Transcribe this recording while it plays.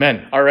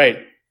Amen. All right.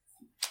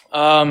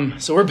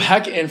 So we're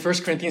back in 1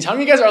 Corinthians. How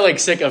many of you guys are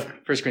sick of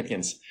 1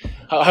 Corinthians?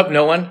 I hope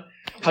no one.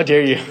 How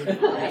dare you?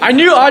 I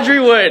knew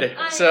Audrey would.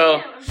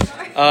 So,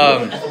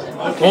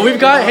 well, we've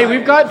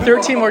got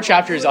 13 more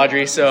chapters,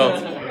 Audrey. So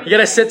you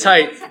gotta sit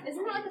tight.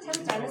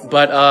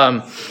 But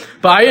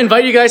I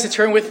invite you guys to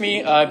turn with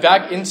me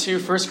back into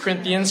 1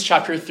 Corinthians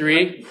chapter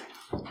 3,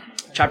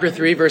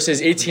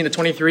 verses 18 to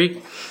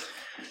 23.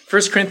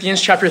 1 Corinthians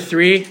chapter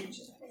 3,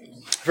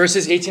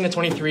 verses 18 to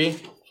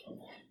 23.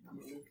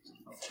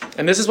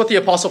 And this is what the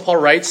Apostle Paul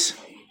writes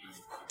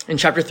in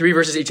chapter 3,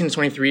 verses 18 to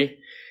 23.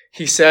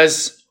 He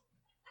says,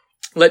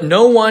 "Let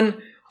no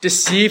one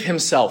deceive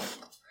himself.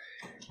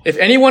 If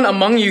anyone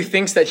among you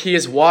thinks that he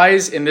is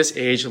wise in this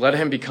age, let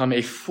him become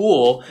a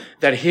fool,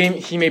 that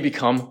he may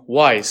become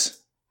wise.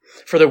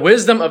 For the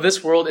wisdom of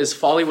this world is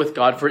folly with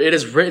God, for it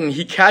is written,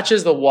 He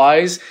catches the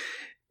wise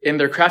in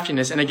their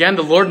craftiness. And again,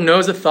 the Lord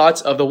knows the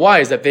thoughts of the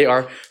wise, that they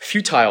are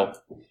futile.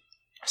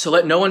 So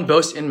let no one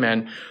boast in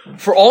men,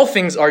 for all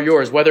things are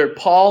yours, whether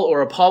Paul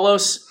or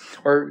Apollos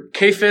or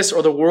Cephas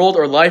or the world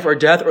or life or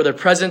death or the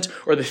present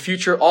or the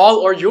future,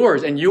 all are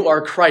yours, and you are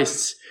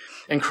Christ's,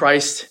 and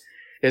Christ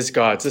is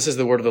God's." This is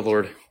the word of the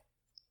Lord.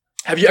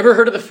 Have you ever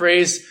heard of the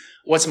phrase,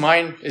 "What's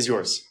mine is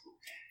yours"?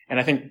 And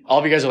I think all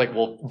of you guys are like,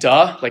 well,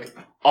 duh.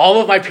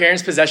 All of my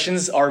parents'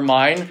 possessions are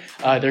mine.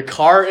 Their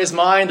car is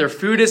mine. Their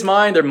food is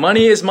mine. Their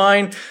money is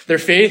mine. Their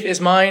faith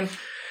is mine.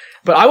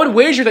 But I would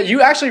wager that you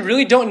actually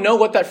really don't know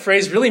what that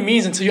phrase really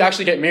means until you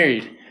actually get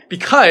married.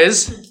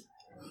 Because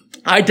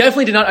I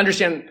definitely did not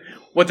understand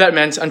what that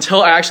meant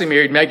until I actually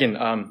married Megan.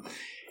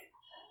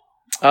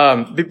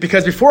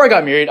 Because before I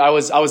got married, I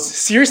was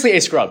seriously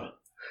a scrub.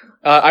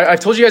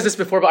 I've told you guys this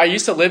before, but I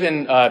used to live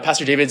in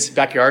Pastor David's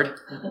backyard.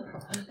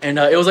 And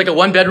it was like a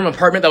one-bedroom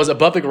apartment that was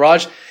above the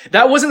garage.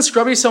 That wasn't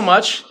scrubby so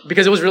much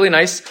because it was really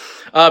nice,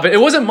 but it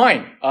wasn't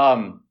mine.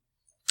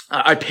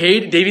 I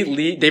paid David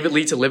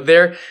Lee to live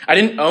there. I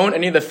didn't own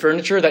any of the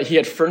furniture that he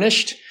had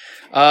furnished.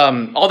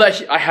 All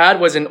that I had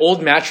was an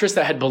old mattress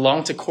that had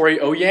belonged to Corey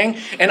Oyang.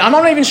 And I'm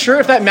not even sure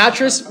if that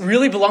mattress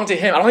really belonged to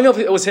him. I don't even know if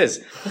it was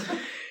his.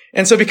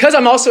 And so because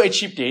I'm also a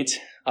cheap date,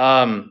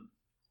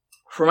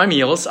 for my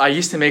meals, I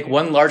used to make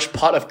one large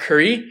pot of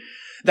curry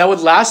that would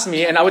last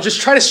me, and I would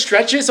just try to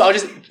stretch it. So I would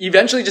just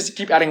eventually just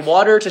keep adding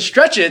water to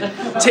stretch it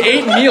to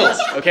 8 meals.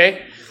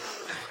 Okay.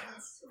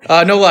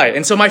 No lie.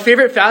 And so my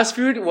favorite fast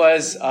food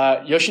was,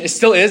 it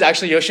still is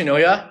actually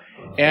Yoshinoya.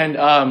 And,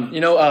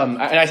 and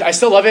I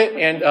still love it.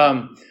 And,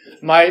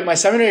 my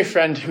seminary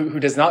friend who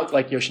does not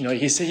like Yoshinoya,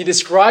 he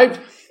described,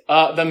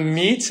 the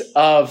meat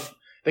of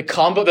the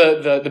combo,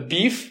 the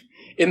beef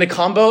in the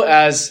combo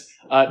as,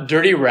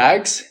 dirty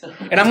rags.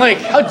 And I'm like,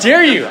 how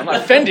dare you? I'm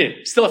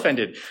offended, still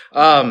offended.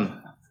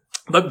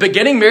 But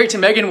getting married to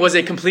Megan was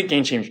a complete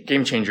game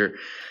changer.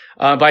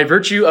 By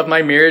virtue of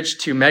my marriage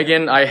to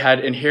Megan, I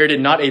had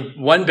inherited not a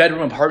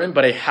one-bedroom apartment,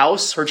 but a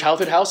house, her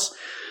childhood house.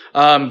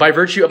 By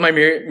virtue of my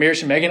marriage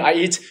to Megan, I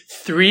eat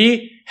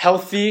 3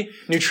 healthy,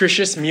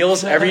 nutritious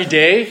meals every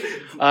day,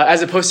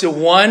 as opposed to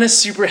one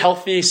super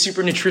healthy,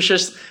 super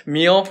nutritious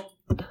meal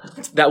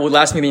that would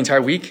last me the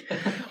entire week.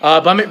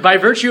 By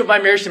virtue of my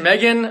marriage to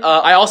Megan,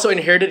 I also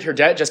inherited her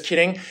debt. Just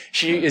kidding.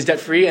 She is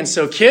debt-free. And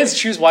so kids,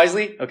 choose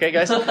wisely. Okay,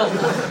 guys?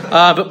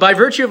 But by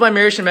virtue of my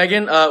marriage to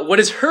Megan, what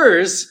is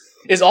hers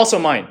is also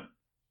mine.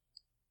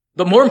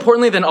 But more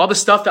importantly than all the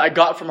stuff that I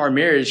got from our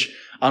marriage,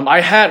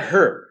 I had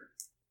her.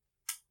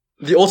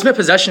 The ultimate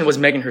possession was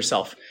Megan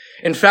herself.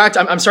 In fact,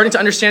 I'm starting to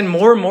understand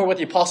more and more what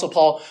the Apostle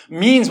Paul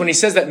means when he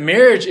says that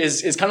marriage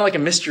is kind of like a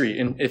mystery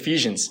in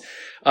Ephesians.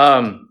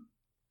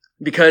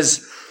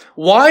 Because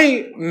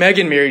why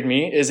Megan married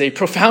me is a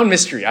profound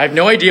mystery. I have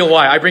no idea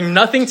why. I bring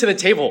nothing to the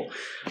table.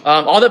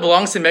 All that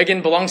belongs to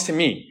Megan belongs to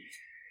me.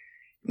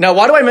 Now,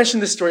 why do I mention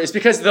this story? It's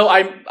because though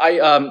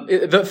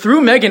through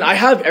Megan, I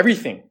have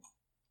everything.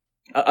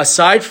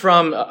 Aside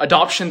from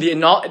adoption, the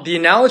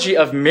analogy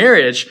of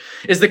marriage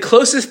is the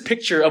closest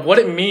picture of what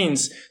it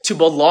means to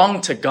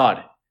belong to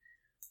God.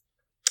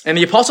 And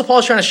the Apostle Paul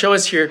is trying to show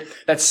us here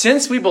that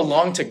since we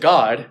belong to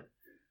God,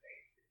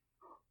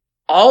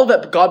 all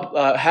that God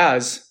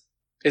has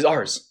is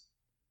ours.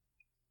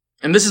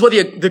 And this is what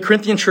the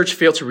Corinthian church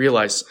failed to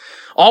realize.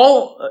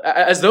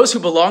 As those who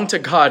belong to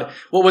God,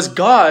 what was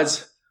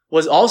God's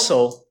was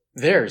also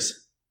theirs.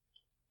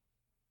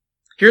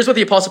 Here's what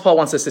the Apostle Paul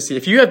wants us to see.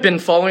 If you have been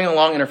following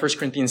along in our 1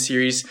 Corinthians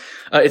series,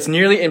 it's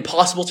nearly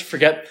impossible to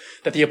forget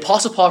that the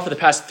Apostle Paul for the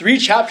past 3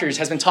 chapters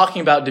has been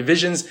talking about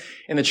divisions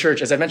in the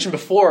church. As I mentioned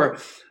before,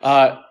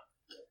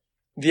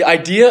 the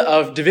idea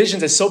of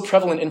divisions is so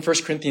prevalent in 1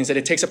 Corinthians that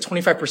it takes up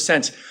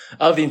 25%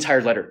 of the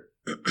entire letter.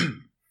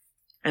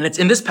 And it's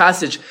in this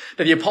passage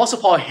that the Apostle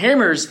Paul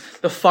hammers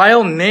the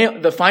final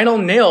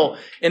nail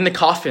in the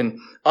coffin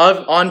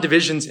on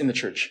divisions in the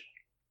church.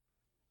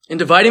 In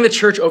dividing the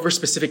church over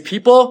specific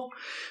people,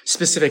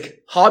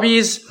 specific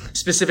hobbies,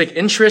 specific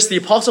interests, the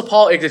Apostle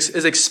Paul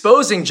is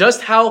exposing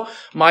just how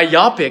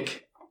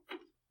myopic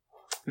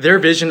their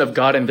vision of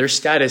God and their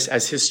status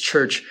as his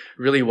church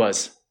really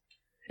was.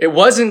 It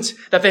wasn't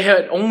that they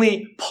had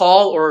only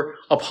Paul or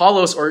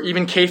Apollos or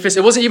even Cephas.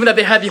 It wasn't even that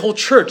they had the whole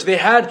church. They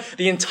had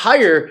the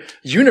entire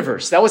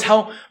universe. That was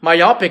how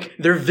myopic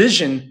their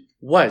vision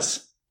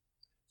was.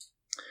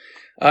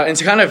 And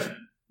to kind of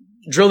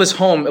drill this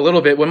home a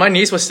little bit, when my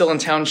niece was still in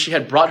town, she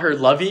had brought her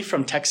lovey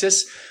from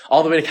Texas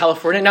all the way to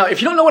California. Now,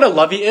 if you don't know what a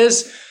lovey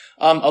is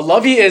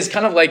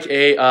kind of like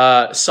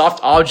a soft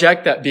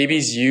object that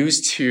babies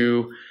use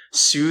to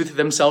soothe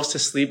themselves to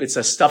sleep. It's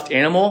a stuffed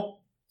animal.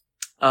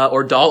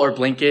 Or doll or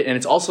blanket. And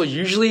it's also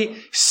usually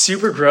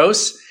super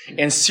gross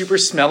and super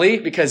smelly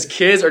because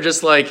kids are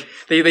just like,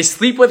 they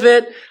sleep with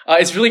it.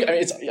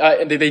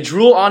 They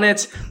drool on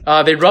it.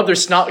 They rub their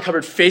snot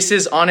covered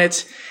faces on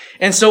it.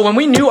 And so when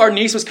we knew our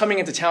niece was coming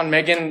into town,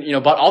 Megan,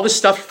 bought all this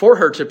stuff for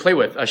her to play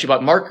with. She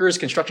bought markers,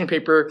 construction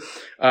paper,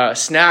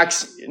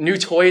 snacks, new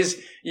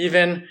toys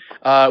even.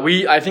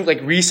 I think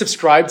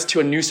resubscribed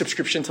to a new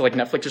subscription to like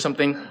Netflix or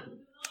something.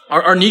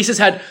 Our nieces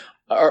had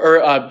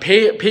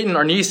Peyton,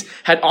 our niece,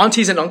 had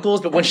aunties and uncles,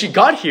 but when she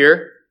got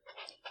here,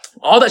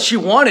 all that she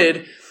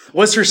wanted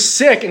was her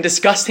sick and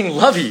disgusting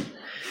lovey,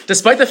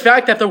 despite the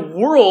fact that the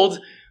world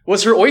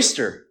was her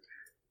oyster,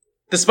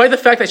 despite the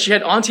fact that she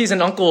had aunties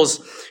and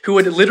uncles who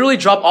would literally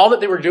drop all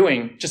that they were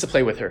doing just to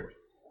play with her.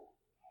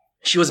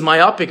 She was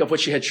myopic of what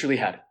she had truly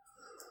had.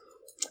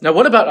 Now,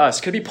 what about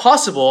us? Could it be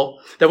possible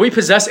that we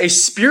possess a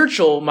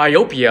spiritual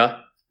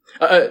myopia,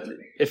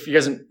 if you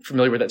guys aren't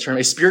familiar with that term,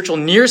 a spiritual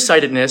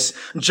nearsightedness,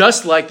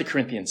 just like the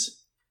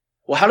Corinthians?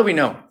 Well, how do we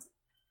know?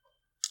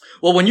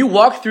 Well, when you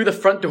walk through the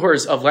front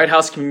doors of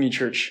Lighthouse Community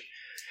Church,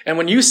 and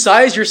when you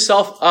size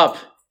yourself up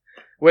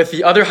with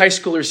the other high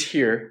schoolers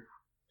here,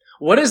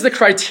 what is the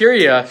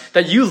criteria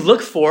that you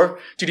look for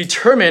to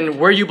determine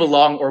where you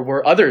belong or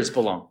where others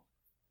belong?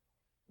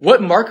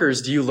 What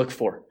markers do you look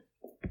for?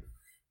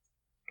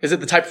 Is it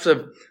the types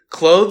of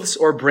clothes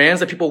or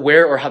brands that people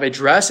wear or how they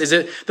dress? Is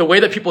it the way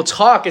that people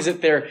talk? Is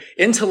it their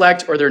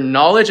intellect or their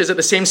knowledge? Is it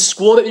the same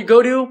school that you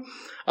go to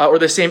or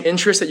the same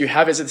interests that you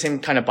have? Is it the same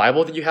kind of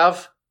Bible that you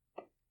have?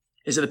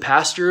 Is it the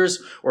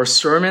pastors or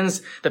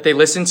sermons that they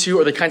listen to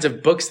or the kinds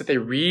of books that they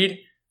read?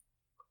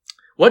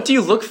 What do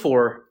you look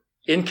for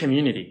in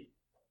community?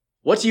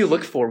 What do you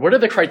look for? What are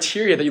the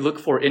criteria that you look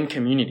for in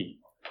community?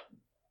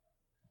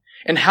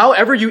 And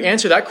however you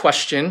answer that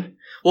question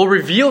will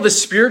reveal the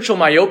spiritual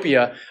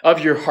myopia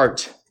of your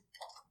heart.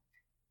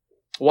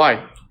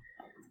 Why?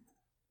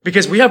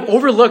 Because we have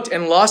overlooked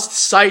and lost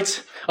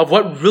sight of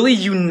what really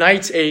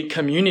unites a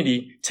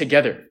community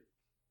together.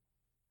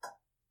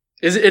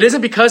 It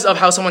isn't because of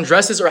how someone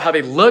dresses or how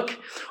they look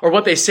or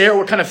what they say or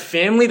what kind of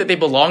family that they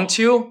belong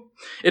to.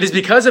 It is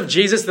because of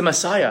Jesus the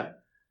Messiah.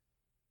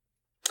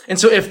 And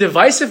so if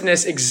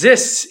divisiveness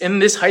exists in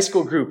this high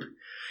school group,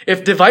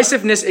 if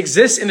divisiveness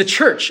exists in the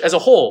church as a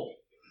whole,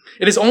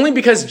 it is only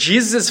because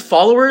Jesus'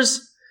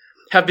 followers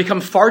have become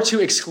far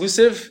too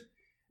exclusive,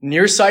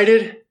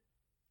 nearsighted,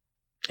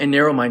 and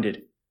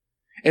narrow-minded.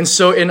 And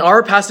so in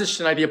our passage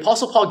tonight, the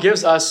Apostle Paul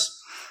gives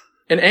us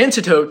an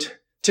antidote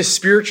to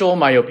spiritual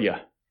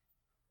myopia.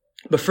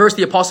 But first,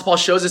 the Apostle Paul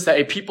shows us that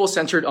a people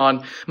centered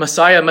on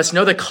Messiah must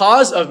know the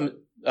cause of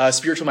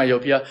spiritual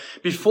myopia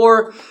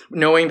before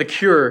knowing the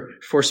cure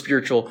for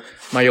spiritual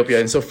myopia.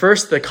 And so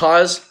first, the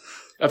cause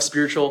of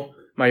spiritual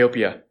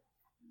myopia.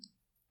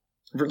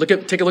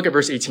 Take a look at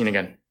verse 18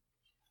 again.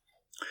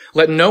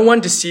 Let no one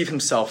deceive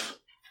himself.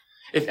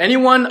 If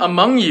anyone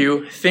among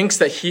you thinks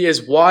that he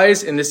is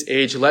wise in this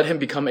age, let him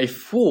become a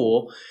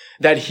fool,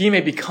 that he may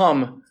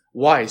become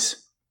wise.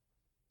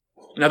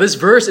 Now, this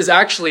verse is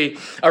actually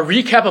a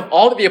recap of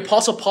all that the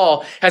Apostle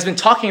Paul has been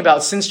talking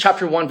about since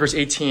chapter 1, verse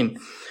 18.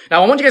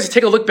 Now, I want you guys to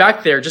take a look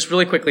back there just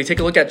really quickly. Take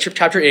a look at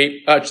chapter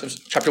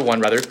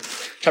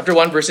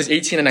 1, verses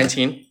 18 and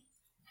 19.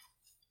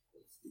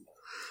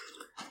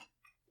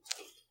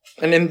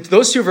 And in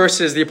those two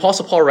verses, the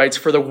Apostle Paul writes,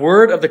 "For the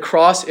word of the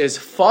cross is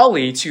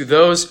folly to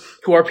those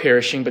who are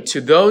perishing, but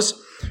to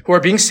those who are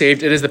being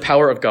saved, it is the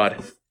power of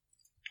God.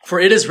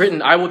 For it is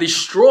written, I will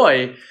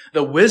destroy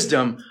the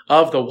wisdom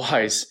of the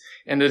wise,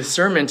 and the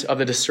discernment of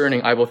the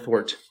discerning I will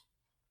thwart."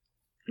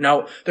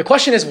 Now, the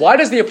question is, why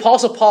does the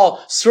Apostle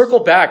Paul circle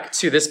back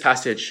to this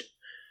passage?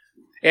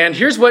 And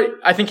here's what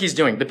I think he's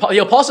doing.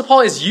 The Apostle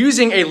Paul is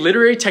using a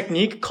literary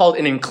technique called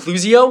an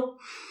inclusio,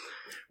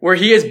 where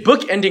he is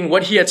bookending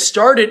what he had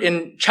started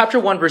in chapter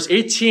 1, verse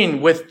 18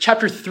 with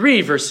chapter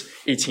 3, verse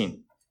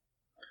 18.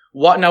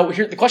 Now,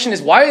 here, the question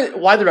is, why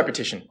the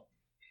repetition?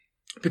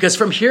 Because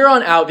from here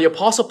on out, the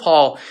Apostle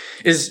Paul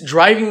is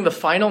driving the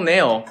final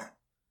nail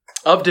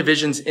of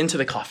divisions into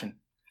the coffin.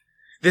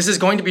 This is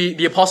going to be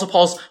the Apostle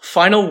Paul's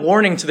final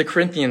warning to the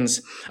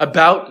Corinthians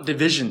about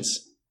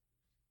divisions.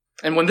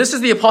 And when this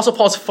is the Apostle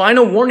Paul's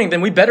final warning,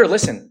 then we better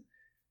listen.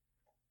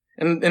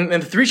 And the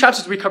 3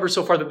 chapters we covered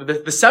so far,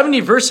 the 70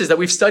 verses that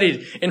we've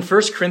studied in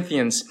 1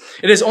 Corinthians,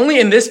 it is only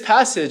in this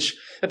passage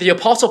that the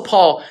Apostle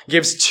Paul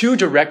gives 2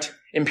 direct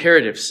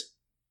imperatives.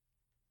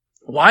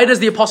 Why does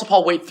the Apostle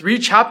Paul wait 3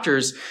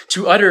 chapters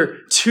to utter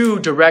 2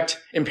 direct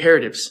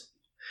imperatives?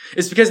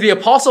 is because the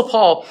Apostle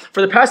Paul,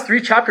 for the past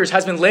 3 chapters,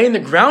 has been laying the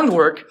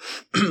groundwork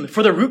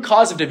for the root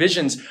cause of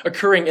divisions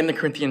occurring in the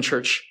Corinthian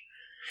church.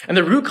 And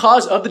the root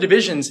cause of the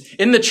divisions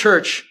in the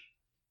church,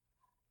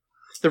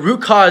 the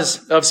root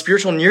cause of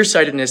spiritual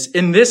nearsightedness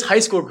in this high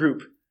school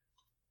group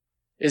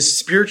is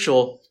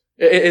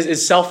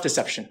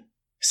self-deception.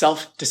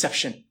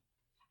 Self-deception.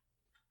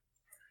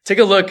 Take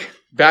a look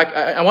back.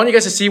 I want you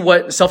guys to see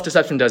what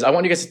self-deception does. I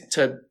want you guys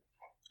to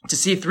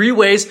see 3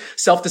 ways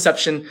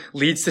self-deception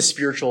leads to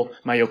spiritual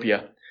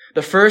myopia.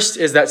 The first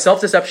is that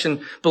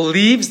self-deception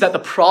believes that the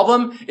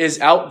problem is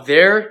out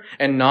there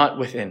and not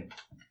within.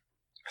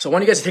 So I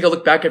want you guys to take a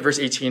look back at verse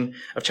 18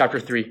 of chapter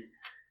 3.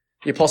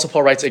 The Apostle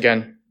Paul writes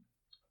again,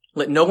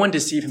 "Let no one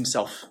deceive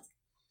himself.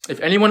 If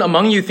anyone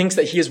among you thinks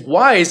that he is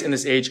wise in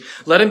this age,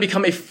 let him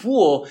become a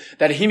fool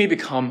that he may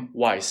become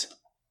wise."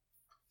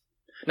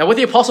 Now, what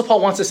the Apostle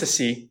Paul wants us to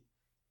see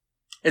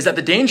is that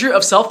the danger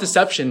of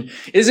self-deception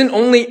isn't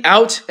only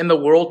out in the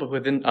world, but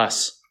within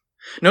us.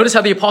 Notice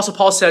how the Apostle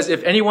Paul says,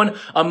 if anyone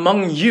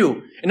among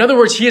you. In other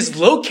words, he is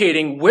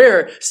locating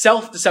where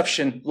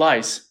self-deception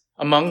lies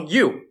among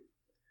you.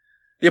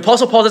 The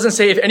Apostle Paul doesn't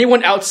say if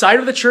anyone outside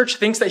of the church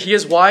thinks that he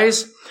is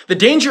wise. The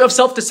danger of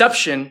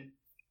self-deception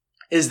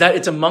is that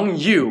it's among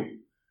you,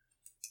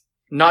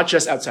 not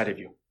just outside of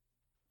you.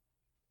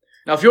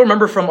 Now, if you'll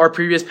remember from our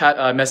previous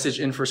message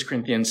in 1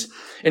 Corinthians,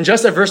 in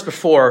just a verse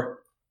before,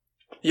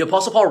 the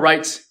Apostle Paul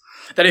writes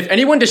that if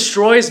anyone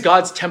destroys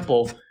God's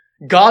temple,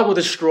 God will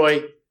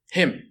destroy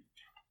him.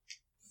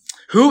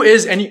 Who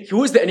is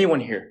the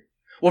anyone here?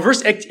 Well,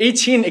 verse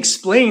 18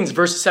 explains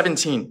verse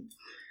 17.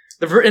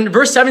 In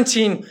verse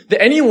 17, the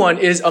anyone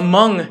is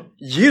among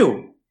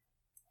you.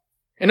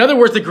 In other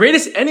words, the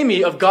greatest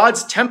enemy of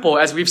God's temple,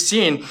 as we've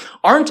seen,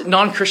 aren't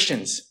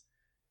non-Christians.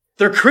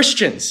 They're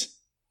Christians.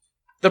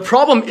 The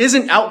problem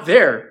isn't out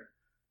there,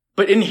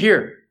 but in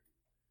here.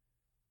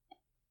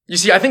 You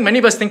see, I think many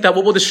of us think that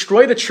what will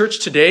destroy the church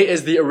today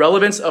is the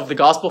irrelevance of the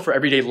gospel for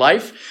everyday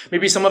life.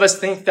 Maybe some of us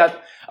think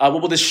that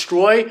what will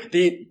destroy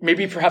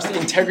perhaps the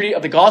integrity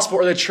of the gospel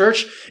or the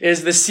church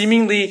is the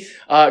seemingly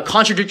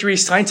contradictory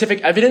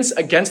scientific evidence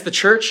against the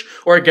church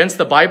or against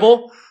the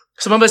Bible.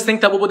 Some of us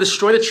think that what will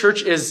destroy the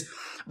church is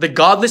the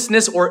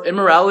godlessness or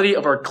immorality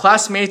of our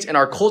classmates and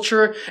our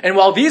culture. And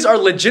while these are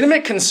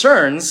legitimate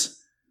concerns,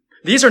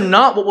 these are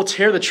not what will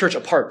tear the church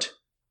apart.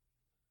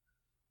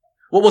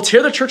 What will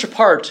tear the church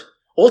apart,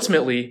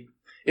 ultimately,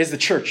 is the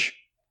church.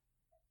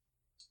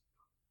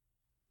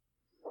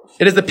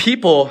 It is the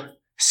people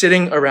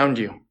sitting around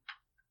you.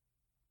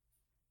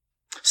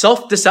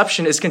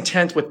 Self-deception is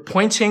content with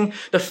pointing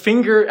the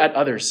finger at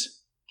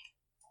others,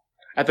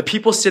 at the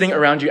people sitting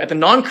around you, at the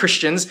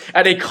non-Christians,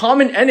 at a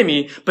common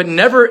enemy, but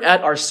never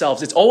at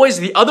ourselves. It's always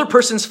the other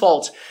person's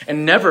fault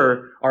and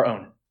never our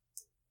own.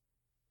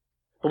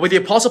 But what the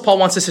Apostle Paul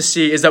wants us to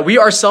see is that we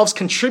ourselves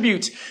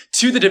contribute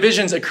to the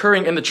divisions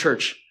occurring in the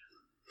church.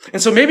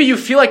 And so maybe you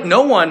feel like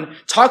no one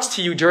talks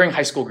to you during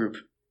high school group.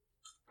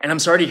 And I'm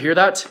sorry to hear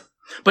that.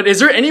 But is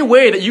there any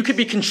way that you could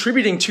be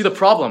contributing to the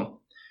problem?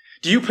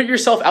 Do you put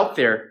yourself out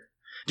there?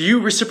 Do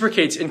you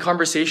reciprocate in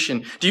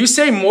conversation? Do you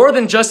say more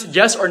than just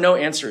yes or no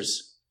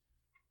answers?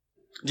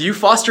 Do you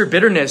foster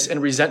bitterness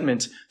and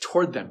resentment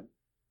toward them?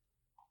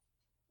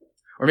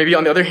 Or maybe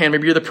on the other hand,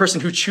 maybe you're the person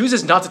who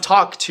chooses not to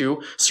talk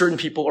to certain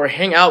people or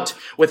hang out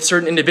with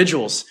certain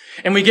individuals.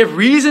 And we give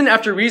reason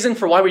after reason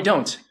for why we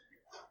don't.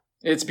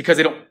 It's because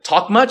they don't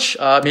talk much.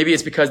 Maybe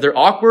it's because they're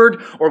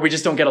awkward, or we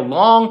just don't get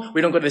along.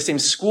 We don't go to the same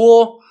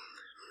school.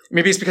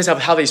 Maybe it's because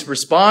of how they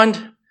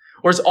respond,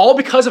 or it's all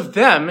because of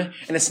them,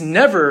 and it's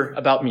never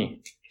about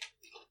me.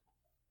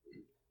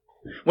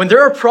 When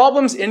there are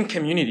problems in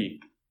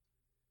community,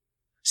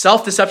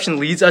 self-deception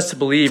leads us to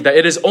believe that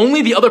it is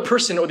only the other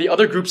person or the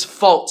other group's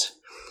fault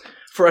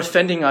for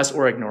offending us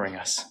or ignoring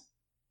us.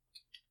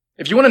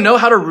 If you want to know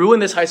how to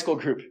ruin this high school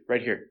group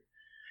right here,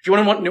 if you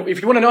want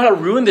to know how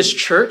to ruin this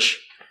church,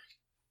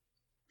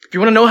 if you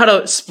want to know how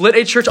to split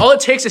a church, all it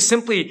takes is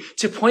simply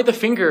to point the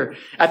finger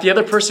at the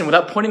other person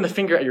without pointing the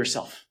finger at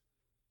yourself.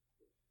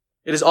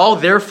 It is all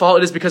their fault.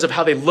 It is because of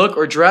how they look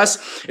or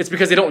dress. It's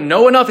because they don't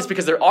know enough. It's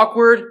because they're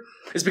awkward.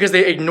 It's because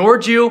they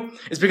ignored you.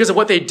 It's because of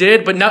what they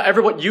did, but not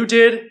ever what you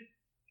did.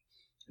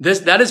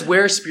 That is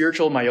where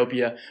spiritual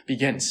myopia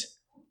begins.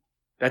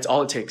 That's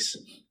all it takes.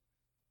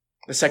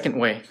 The second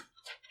way.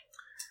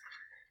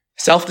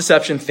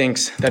 Self-deception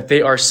thinks that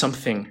they are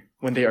something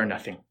when they are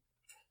nothing.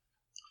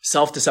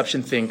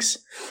 Self-deception thinks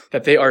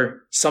that they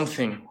are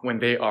something when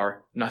they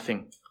are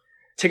nothing.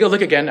 Take a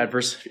look again at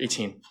verse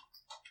 18.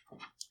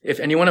 If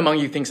anyone among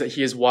you thinks that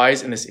he is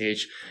wise in this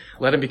age,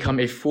 let him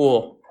become a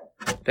fool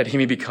that he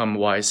may become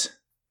wise.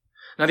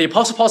 Now, the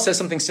Apostle Paul says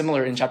something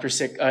similar in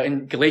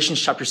in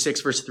Galatians chapter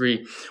 6, verse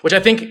 3, which I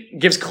think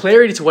gives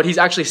clarity to what he's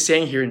actually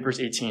saying here in verse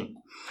 18.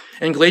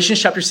 In Galatians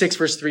chapter 6,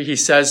 verse 3, he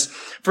says,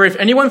 "For if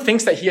anyone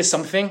thinks that he is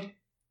something,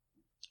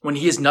 when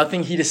he is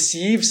nothing, he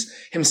deceives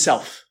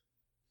himself."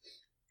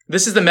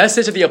 This is the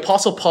message that the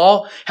Apostle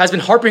Paul has been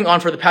harping on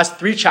for the past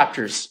 3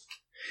 chapters.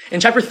 In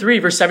chapter 3,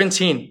 verse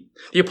 17,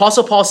 the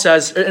Apostle Paul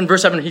says, in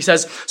verse 7, he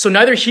says, "So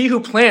neither he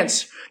who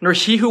plants nor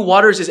he who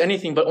waters is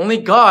anything, but only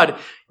God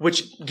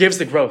which gives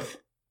the growth.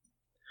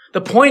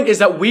 The point is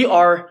that we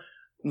are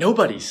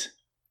nobodies.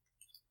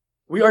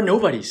 We are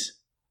nobodies.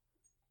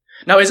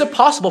 Now, is it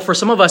possible for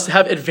some of us to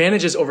have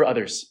advantages over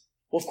others?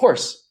 Well, of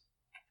course.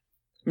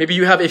 Maybe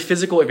you have a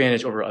physical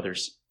advantage over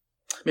others.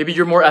 Maybe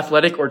you're more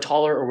athletic or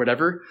taller or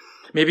whatever.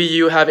 Maybe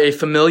you have a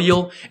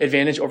familial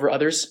advantage over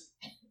others.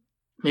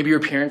 Maybe your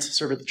parents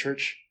serve at the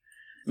church.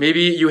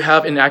 Maybe you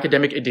have an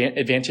academic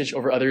advantage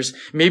over others.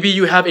 Maybe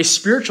you have a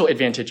spiritual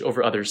advantage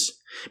over others.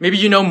 Maybe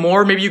you know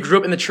more. Maybe you grew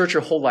up in the church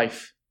your whole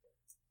life.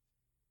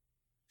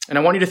 And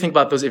I want you to think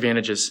about those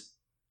advantages.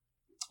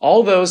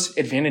 All those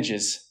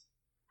advantages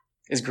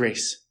is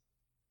grace.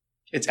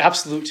 It's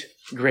absolute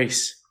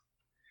grace.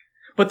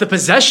 But the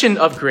possession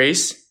of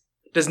grace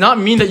does not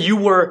mean that you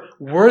were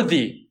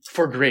worthy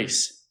for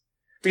grace.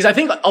 Because I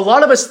think a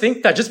lot of us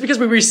think that just because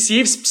we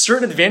received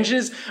certain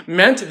advantages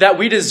meant that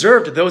we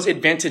deserved those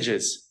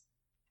advantages.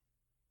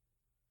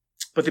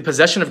 But the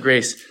possession of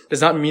grace does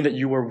not mean that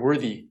you were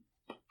worthy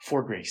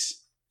for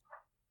grace.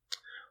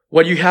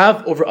 What you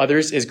have over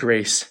others is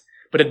grace,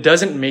 but it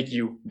doesn't make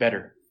you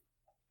better.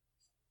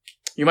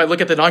 You might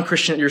look at the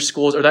non-Christian at your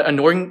schools or that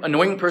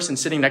annoying person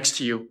sitting next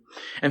to you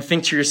and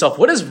think to yourself,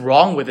 what is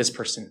wrong with this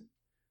person?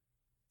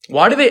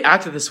 Why do they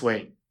act this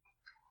way?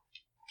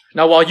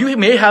 Now, while you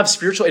may have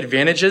spiritual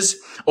advantages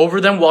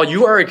over them while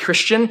you are a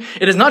Christian,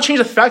 it does not change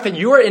the fact that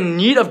you are in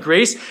need of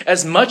grace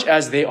as much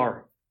as they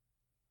are.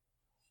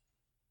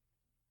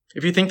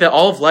 If you think that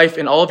all of life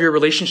and all of your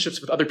relationships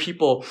with other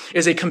people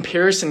is a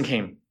comparison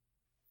game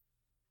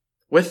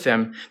with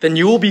them, then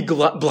you will be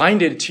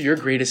blinded to your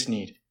greatest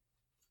need.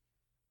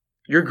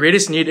 Your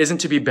greatest need isn't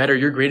to be better.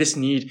 Your greatest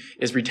need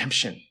is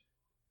redemption.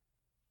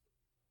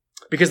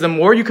 Because the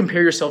more you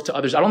compare yourself to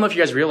others, I don't know if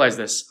you guys realize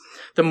this,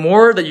 the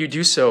more that you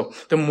do so,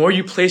 the more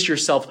you place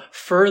yourself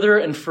further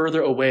and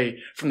further away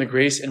from the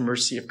grace and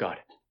mercy of God.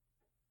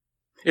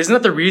 Isn't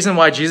that the reason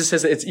why Jesus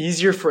says that it's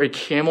easier for a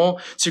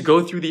camel to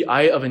go through the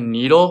eye of a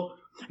needle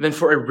than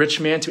for a rich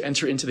man to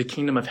enter into the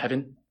kingdom of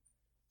heaven?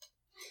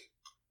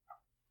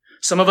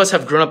 Some of us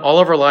have grown up all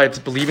of our lives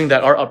believing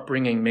that our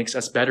upbringing makes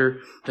us better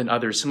than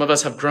others. Some of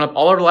us have grown up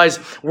all our lives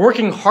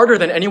working harder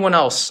than anyone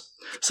else.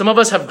 Some of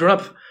us have grown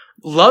up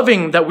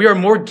loving that we are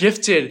more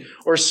gifted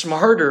or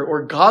smarter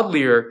or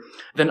godlier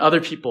than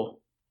other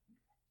people.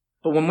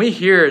 But when we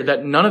hear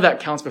that none of that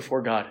counts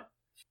before God,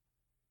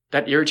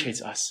 that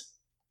irritates us.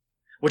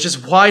 Which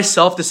is why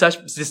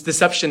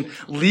self-deception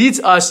leads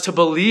us to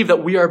believe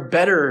that we are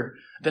better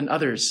than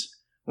others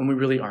when we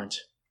really aren't.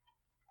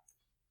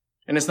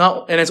 And it's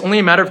only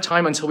a matter of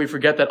time until we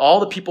forget that all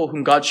the people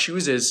whom God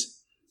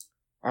chooses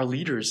are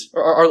leaders,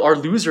 or are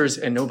losers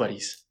and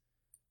nobodies.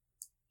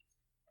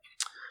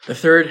 The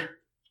third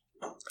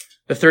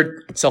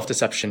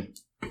self-deception.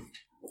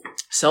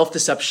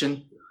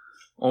 Self-deception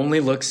only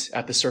looks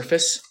at the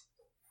surface,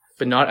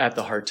 but not at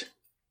the heart.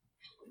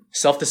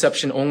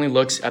 Self-deception only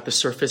looks at the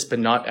surface, but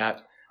not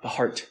at the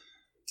heart.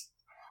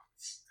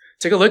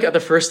 Take a look at the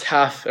first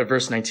half of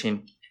verse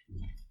 19.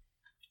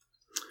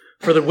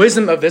 For the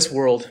wisdom of this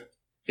world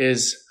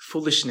is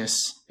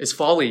foolishness, is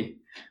folly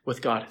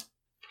with God.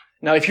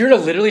 Now, if you were to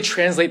literally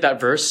translate that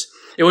verse,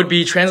 it would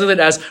be translated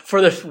as,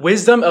 for the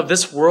wisdom of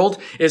this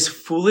world is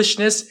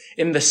foolishness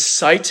in the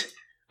sight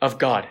of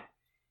God.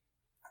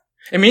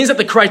 It means that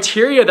the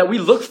criteria that we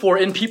look for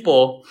in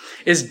people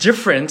is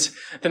different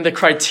than the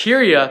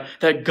criteria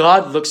that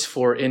God looks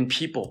for in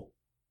people.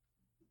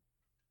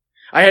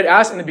 I had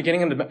asked in the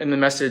beginning in the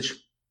message,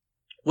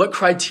 what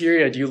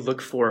criteria do you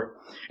look for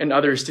in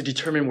others to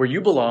determine where you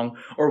belong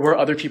or where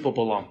other people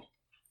belong?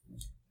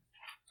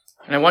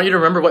 And I want you to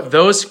remember what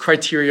those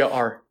criteria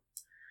are.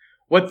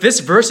 What this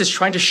verse is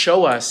trying to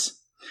show us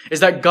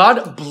is that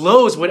God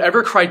blows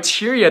whatever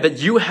criteria that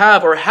you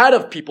have or had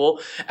of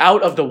people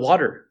out of the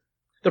water.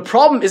 The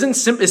problem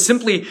is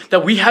simply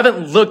that we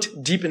haven't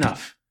looked deep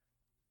enough.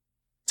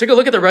 Take a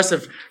look at the rest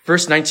of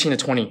verse 19 to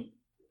 20.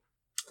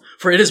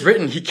 For it is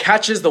written, he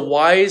catches the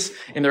wise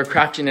in their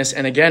craftiness.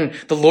 And again,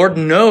 the Lord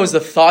knows the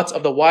thoughts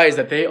of the wise,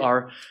 that they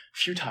are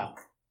futile.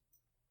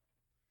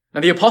 Now,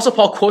 the Apostle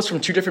Paul quotes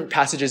from two different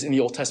passages in the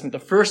Old Testament. The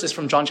first is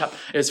from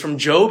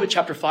Job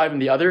chapter 5,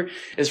 and the other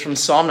is from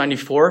Psalm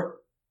 94.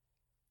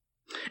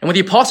 And what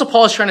the Apostle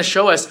Paul is trying to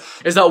show us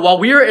is that while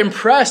we are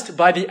impressed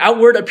by the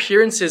outward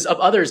appearances of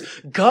others,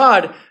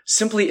 God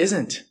simply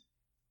isn't.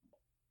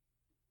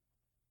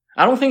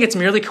 I don't think it's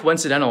merely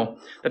coincidental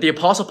that the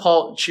Apostle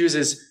Paul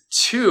chooses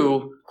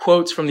two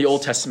quotes from the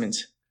Old Testament.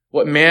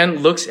 What man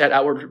looks at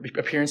outward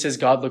appearances,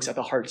 God looks at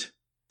the heart.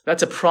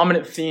 That's a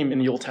prominent theme in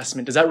the Old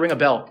Testament. Does that ring a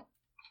bell?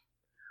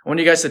 I want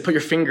you guys to put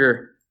your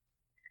finger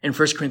in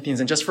 1 Corinthians,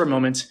 and just for a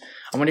moment,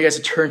 I want you guys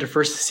to turn to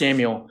 1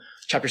 Samuel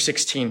chapter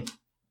 16.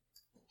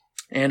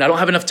 And I don't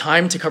have enough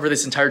time to cover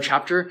this entire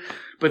chapter,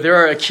 but there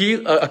are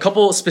a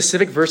couple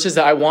specific verses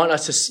that I want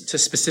us to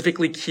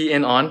specifically key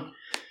in on.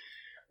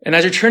 And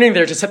as you're turning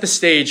there, to set the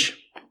stage,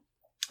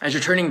 as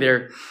you're turning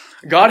there,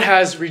 God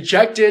has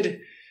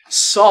rejected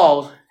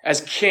Saul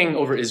as king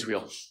over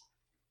Israel.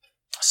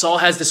 Saul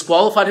has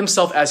disqualified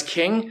himself as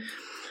king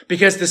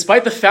Because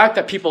despite the fact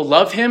that people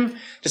love him,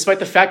 despite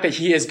the fact that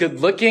he is good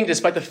looking,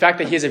 despite the fact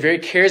that he is a very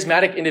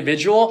charismatic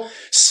individual,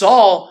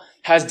 Saul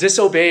has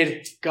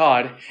disobeyed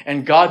God,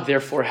 and God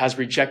therefore has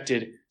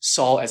rejected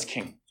Saul as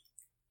king.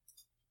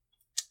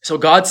 So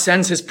God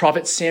sends his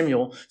prophet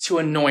Samuel to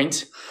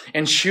anoint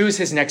and choose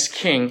his next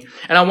king.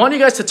 And I want you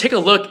guys to take a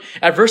look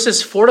at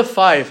verses 4 to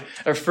 5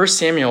 of 1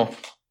 Samuel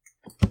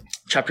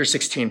chapter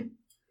 16.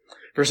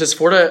 Verses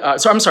 4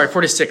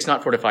 to 6,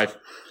 not 4 to 5.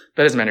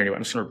 That doesn't matter anyway.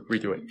 I'm just going to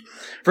read through it.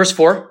 Verse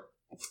 4.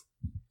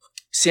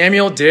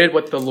 Samuel did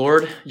what the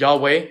Lord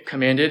Yahweh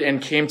commanded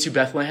and came to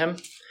Bethlehem.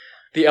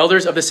 The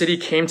elders of the city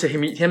came to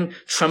meet him,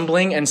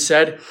 trembling, and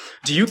said,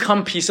 "Do you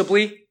come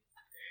peaceably?"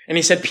 And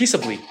he said,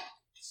 "Peaceably.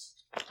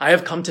 I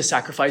have come to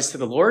sacrifice to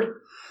the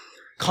Lord.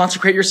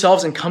 Consecrate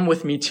yourselves and come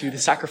with me to the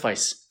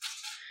sacrifice."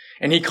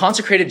 And he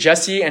consecrated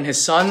Jesse and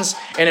his sons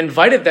and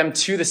invited them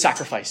to the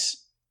sacrifice.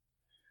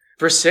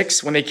 Verse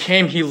 6, when they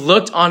came, he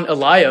looked on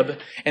Eliab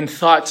and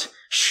thought,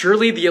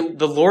 "Surely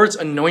the Lord's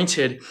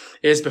anointed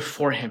is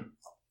before him."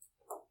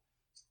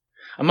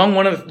 Among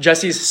one of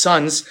Jesse's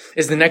sons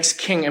is the next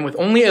king, and with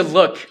only a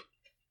look,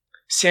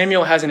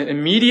 Samuel has an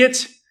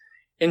immediate,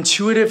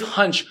 intuitive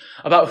hunch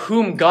about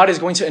whom God is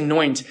going to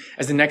anoint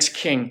as the next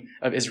king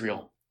of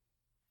Israel.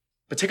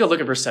 But take a look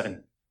at verse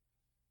 7.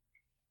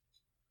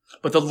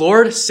 But the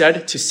Lord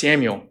said to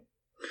Samuel,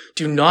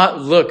 "Do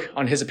not look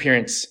on his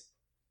appearance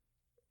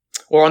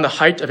or on the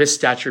height of his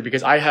stature,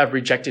 because I have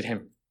rejected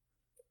him.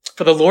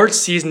 For the Lord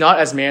sees not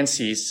as man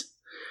sees.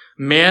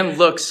 Man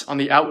looks on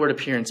the outward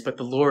appearance, but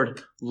the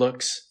Lord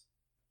looks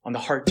on the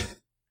heart."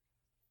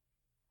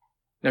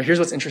 Now here's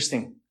what's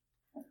interesting.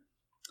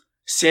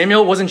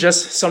 Samuel wasn't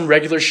just some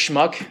regular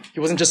schmuck. He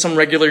wasn't just some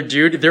regular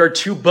dude. There are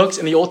 2 books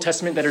in the Old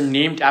Testament that are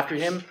named after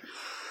him.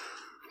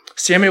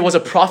 Samuel was a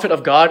prophet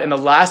of God and the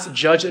last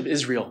judge of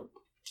Israel,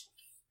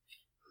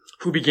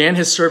 who began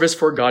his service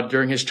for God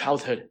during his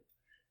childhood.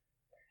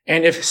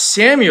 And if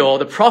Samuel,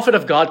 the prophet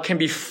of God, can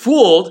be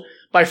fooled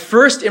by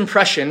first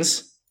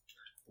impressions,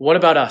 what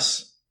about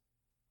us?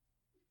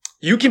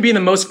 You can be the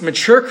most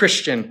mature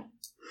Christian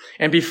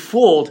and be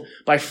fooled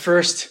by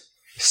first,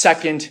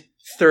 second,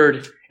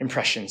 third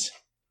impressions.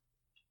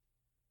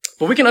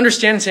 But we can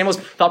understand Samuel's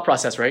thought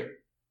process, right?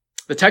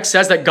 The text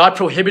says that God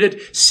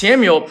prohibited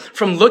Samuel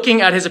from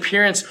looking at his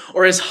appearance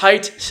or his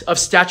height of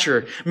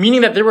stature,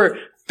 meaning that there were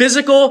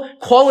physical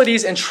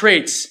qualities and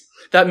traits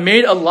that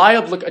made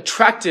Eliab look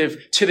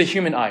attractive to the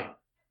human eye.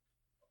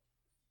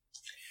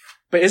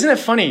 But isn't it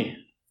funny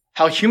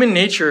how human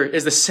nature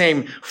is the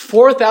same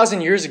 4,000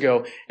 years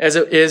ago as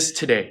it is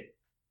today?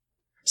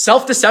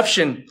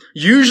 Self-deception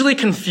usually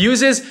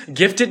confuses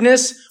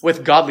giftedness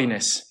with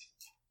godliness.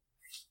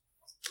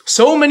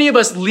 So many of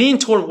us lean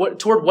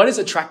toward what is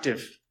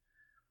attractive.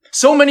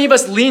 So many of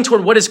us lean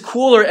toward what is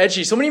cool or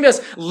edgy. So many of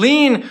us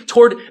lean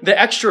toward the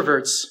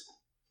extroverts.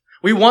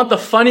 We want the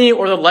funny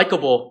or the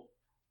likable.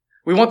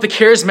 We want the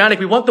charismatic.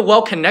 We want the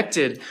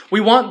well-connected. We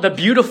want the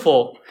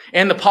beautiful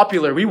and the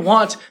popular. We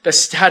want the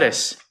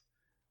status.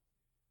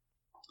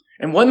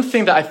 And one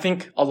thing that I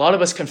think a lot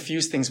of us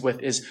confuse things with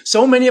is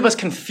so many of us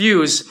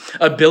confuse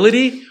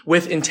ability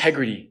with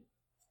integrity.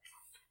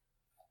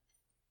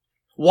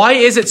 Why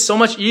is it so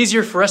much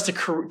easier for us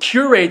to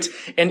curate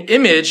an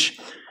image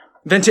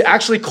than to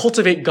actually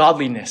cultivate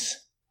godliness?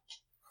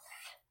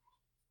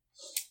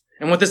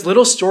 And what this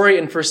little story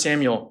in 1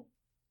 Samuel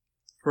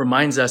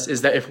reminds us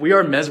is that if we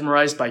are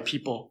mesmerized by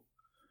people,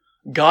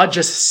 God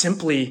just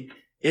simply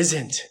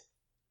isn't.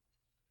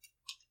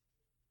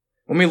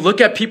 When we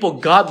look at people,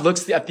 God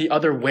looks at the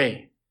other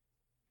way.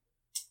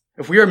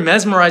 If we are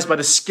mesmerized by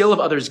the skill of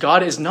others,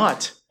 God is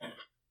not.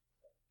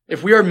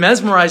 If we are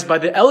mesmerized by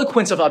the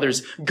eloquence of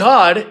others,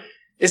 God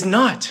is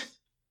not.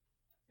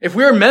 If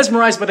we are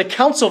mesmerized by the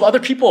counsel of other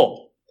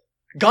people,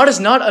 God is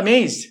not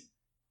amazed.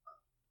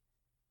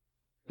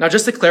 Now,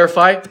 just to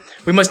clarify,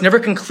 we must never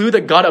conclude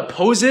that God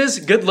opposes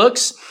good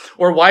looks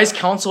or wise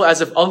counsel as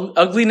if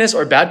ugliness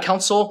or bad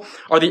counsel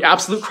are the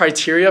absolute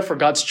criteria for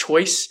God's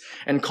choice,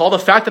 and call the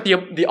fact that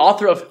the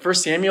author of 1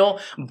 Samuel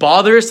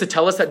bothers to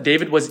tell us that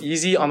David was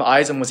easy on the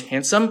eyes and was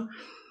handsome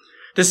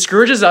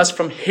discourages us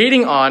from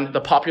hating on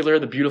the popular,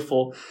 the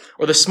beautiful,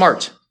 or the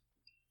smart.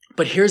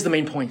 But here's the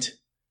main point.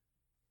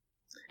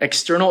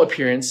 External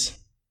appearance,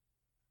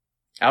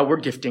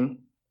 outward gifting,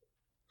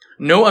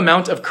 no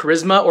amount of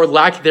charisma or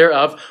lack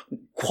thereof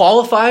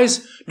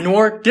qualifies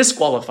nor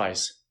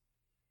disqualifies.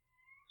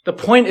 The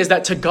point is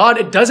that to God,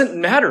 it doesn't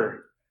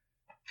matter.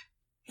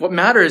 What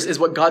matters is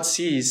what God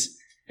sees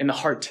in the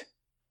heart.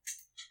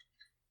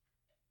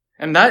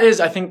 And that is,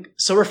 I think,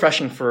 so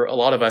refreshing for a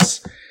lot of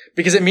us,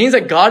 because it means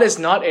that God is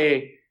not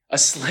a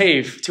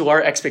slave to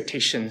our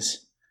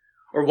expectations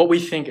or what we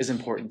think is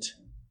important.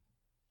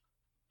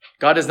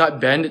 God does not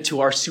bend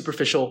to our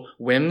superficial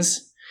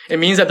whims. It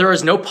means that there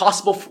is no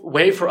possible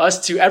way for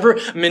us to ever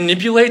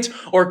manipulate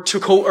or to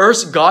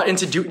coerce God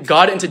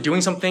into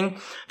doing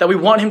something that we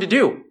want him to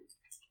do.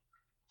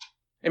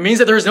 It means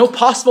that there is no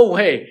possible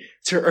way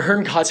to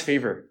earn God's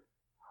favor.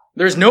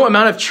 There's no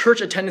amount of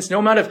church attendance, no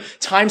amount of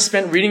time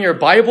spent reading your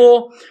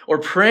Bible or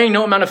praying,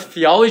 no amount of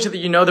theology that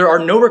you know. There are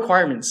no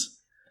requirements.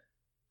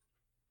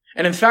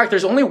 And in fact,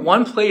 there's only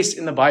one place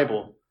in the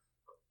Bible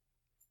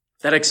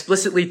that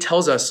explicitly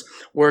tells us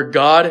where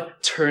God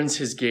turns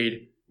his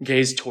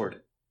gaze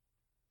toward.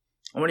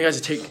 I want you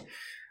guys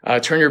to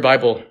turn your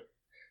Bible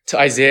to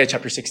Isaiah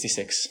chapter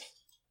 66.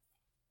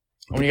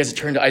 I want you guys to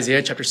turn to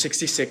Isaiah chapter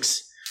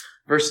 66,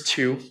 verse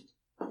 2.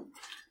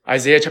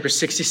 Isaiah chapter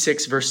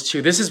 66, verse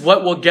 2. This is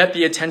what will get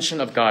the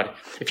attention of God.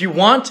 If you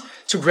want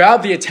to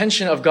grab the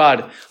attention of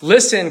God,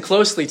 listen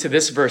closely to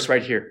this verse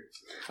right here.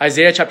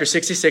 Isaiah chapter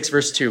 66,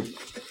 verse 2.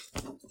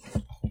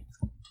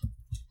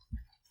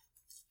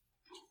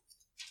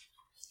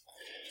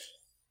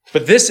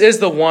 But this is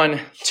the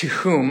one to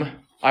whom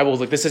I will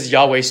look. This is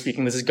Yahweh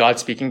speaking. This is God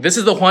speaking. This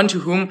is the one to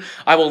whom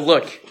I will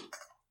look.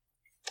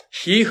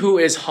 He who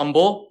is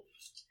humble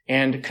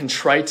and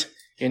contrite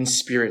in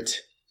spirit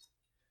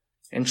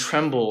and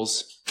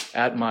trembles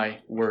at my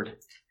word.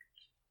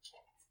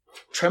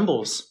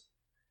 Trembles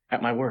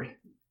at my word.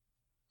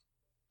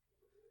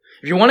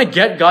 If you want to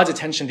get God's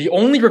attention, the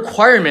only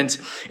requirement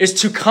is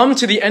to come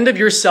to the end of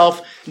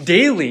yourself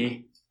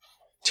daily,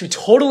 to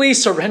totally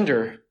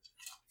surrender,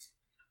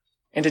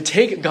 and to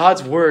take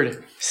God's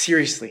word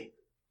seriously.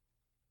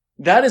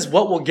 That is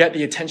what will get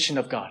the attention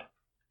of God.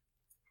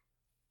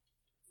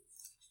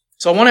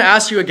 So I want to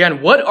ask you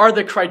again, what are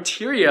the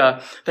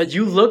criteria that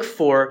you look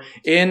for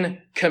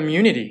in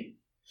community?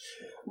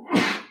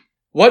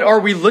 What are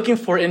we looking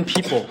for in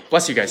people?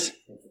 Bless you guys.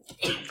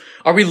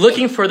 Are we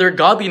looking for their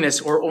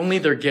godliness or only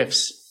their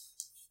gifts?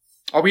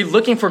 Are we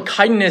looking for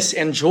kindness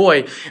and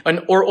joy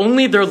or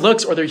only their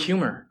looks or their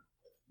humor?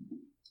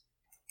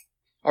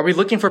 Are we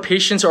looking for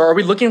patience or are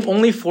we looking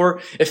only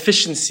for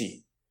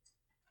efficiency?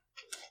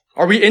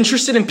 Are we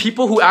interested in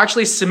people who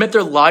actually submit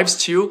their lives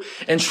to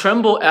and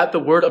tremble at the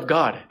word of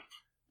God?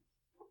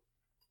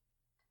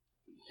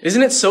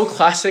 Isn't it so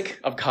classic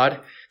of God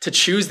to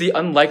choose the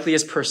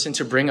unlikeliest person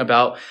to bring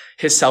about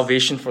his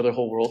salvation for the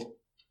whole world?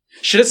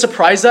 Should it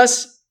surprise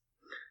us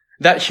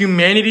that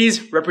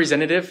humanity's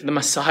representative, the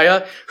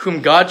Messiah,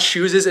 whom God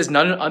chooses, is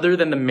none other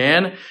than the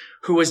man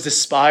who was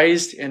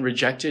despised and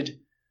rejected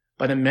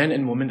by the men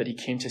and women that he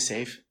came to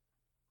save?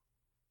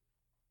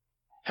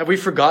 Have we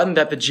forgotten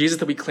that the Jesus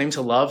that we claim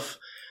to love,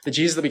 the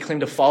Jesus that we claim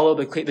to follow,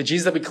 the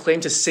Jesus that we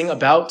claim to sing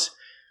about,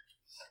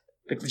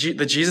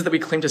 the Jesus that we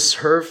claim to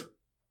serve,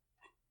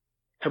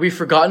 have we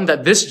forgotten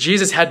that this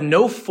Jesus had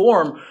no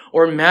form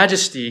or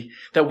majesty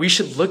that we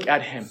should look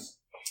at him,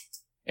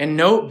 and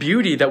no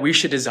beauty that we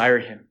should desire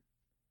him?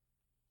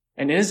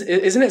 And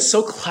isn't it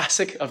so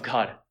classic of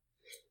God,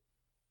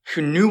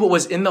 who knew what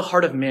was in the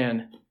heart of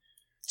man,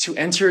 to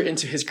enter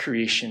into his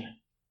creation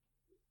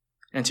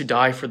and to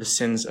die for the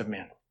sins of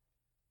man?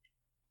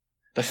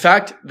 The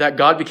fact that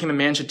God became a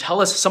man should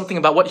tell us something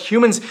about what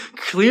humans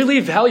clearly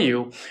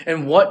value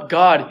and what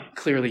God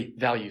clearly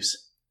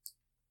values.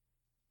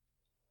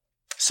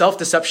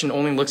 Self-deception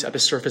only looks at the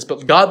surface,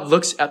 but God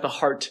looks at the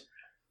heart.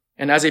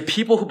 And as a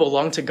people who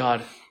belong to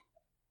God,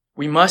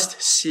 we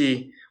must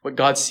see what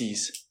God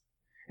sees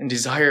and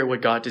desire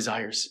what God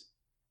desires.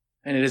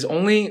 And it is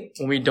only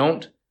when we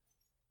don't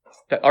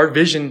that our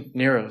vision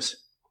narrows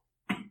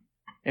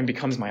and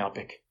becomes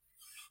myopic.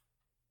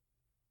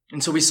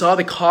 And so we saw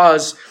the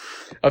cause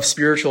of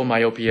spiritual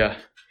myopia,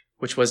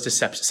 which was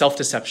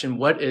self-deception.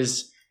 What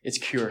is its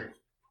cure?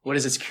 What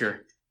is its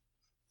cure?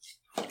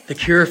 The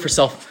cure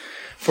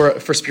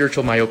for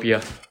spiritual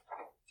myopia.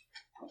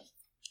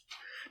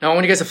 Now I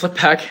want you guys to flip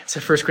back to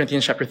 1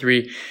 Corinthians chapter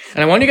 3,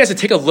 and I want you guys to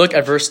take a look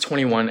at verse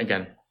 21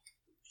 again.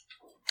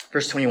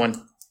 Verse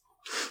 21.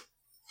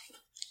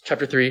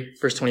 Chapter 3,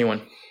 verse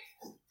 21.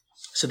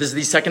 So this is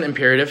the second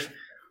imperative.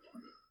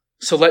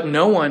 So let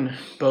no one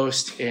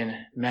boast in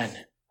men.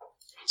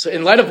 So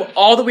in light of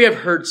all that we have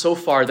heard so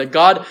far, that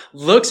God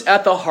looks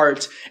at the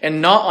heart and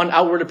not on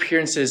outward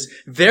appearances.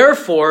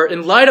 Therefore,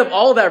 in light of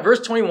all of that, verse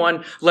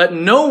 21, let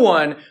no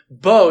one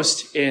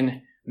boast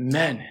in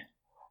men.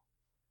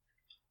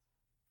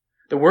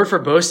 The word for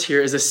boast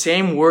here is the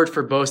same word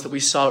for boast that we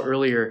saw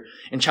earlier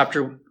in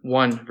chapter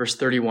 1, verse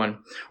 31,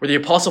 where the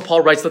Apostle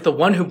Paul writes, let the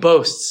one who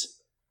boasts,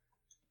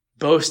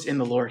 boast in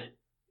the Lord.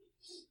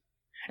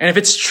 And if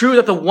it's true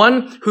that the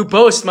one who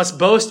boasts must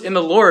boast in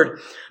the Lord,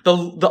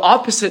 the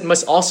opposite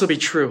must also be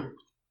true.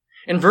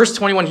 In verse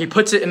 21, he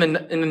puts it in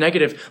the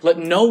negative. Let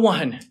no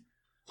one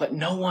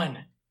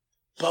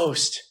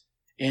boast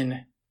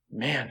in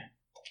man.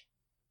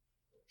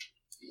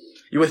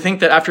 You would think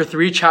that after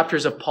 3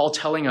 chapters of Paul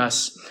telling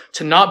us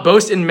to not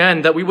boast in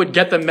men, that we would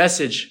get the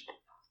message.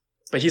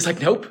 But he's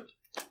like, nope.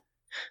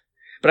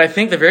 But I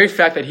think the very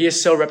fact that he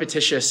is so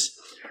repetitious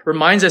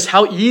reminds us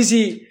how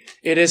easy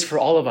it is for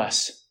all of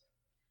us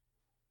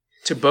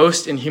to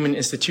boast in human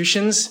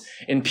institutions,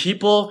 in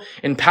people,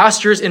 in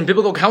pastors, in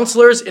biblical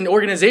counselors, in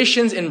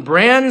organizations, in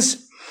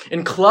brands,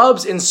 in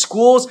clubs, in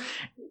schools,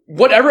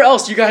 whatever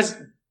else you guys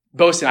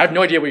boast in. I have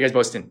no idea what you guys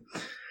boast in.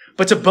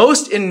 But to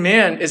boast in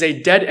man is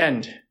a dead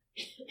end.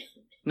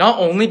 Not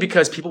only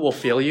because people will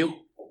fail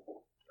you,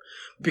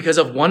 because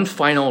of one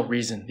final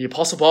reason. The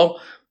Apostle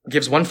Paul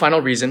gives one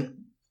final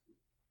reason,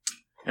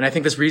 and I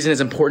think this reason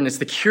is important. It's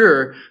the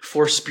cure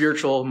for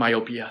spiritual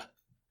myopia.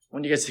 I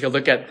want you guys to take a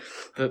look at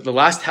the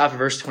last half of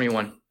verse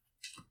 21. It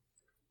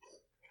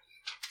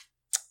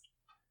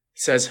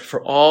says,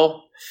 "For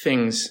all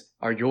things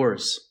are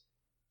yours."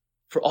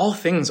 For all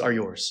things are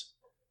yours.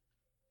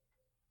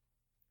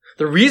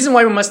 The reason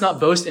why we must not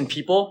boast in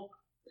people,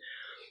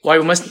 why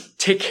we must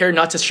take care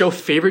not to show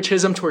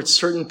favoritism towards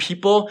certain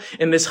people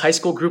in this high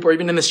school group or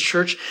even in this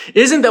church,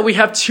 isn't that we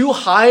have too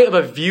high of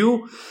a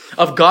view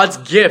of God's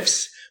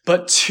gifts,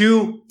 but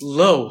too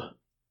low.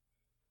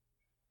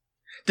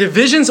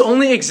 Divisions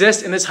only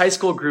exist in this high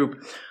school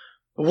group,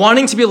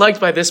 wanting to be liked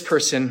by this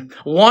person,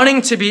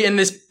 wanting to be in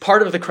this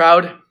part of the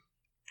crowd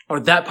or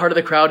that part of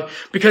the crowd,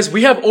 because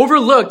we have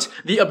overlooked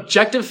the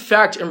objective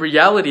fact and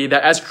reality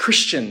that as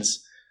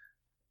Christians,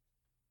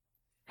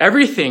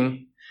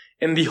 everything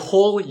in the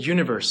whole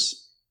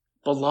universe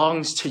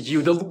belongs to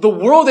you. The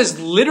world is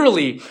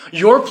literally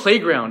your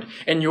playground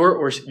and your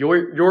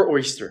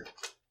oyster.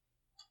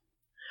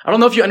 I don't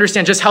know if you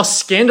understand just how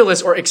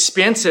scandalous or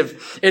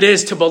expansive it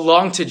is to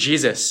belong to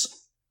Jesus.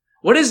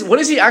 What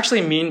does he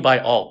actually mean by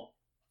all?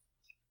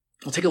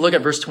 We'll take a look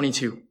at verse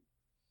 22.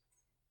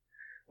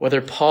 Whether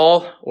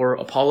Paul or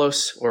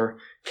Apollos or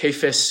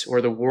Cephas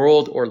or the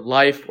world or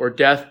life or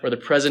death or the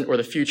present or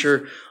the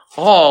future,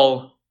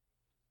 all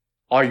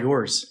are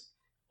yours.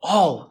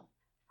 All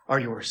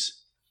are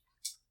yours.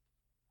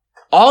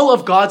 All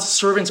of God's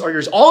servants are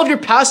yours. All of your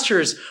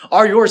pastors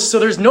are yours. So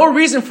there's no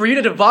reason for you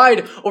to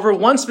divide over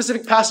one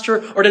specific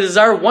pastor or to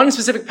desire one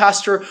specific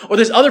pastor or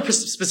this other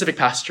specific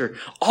pastor.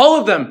 All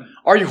of them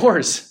are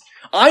yours.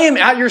 I am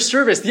at your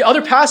service. The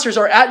other pastors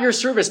are at your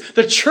service.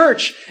 The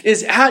church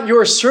is at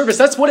your service.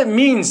 That's what it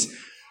means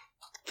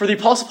for the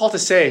Apostle Paul to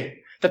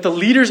say that the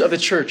leaders of the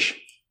church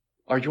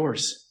are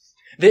yours.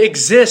 They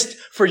exist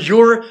for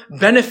your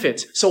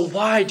benefit. So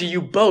why do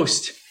you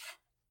boast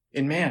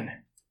in man?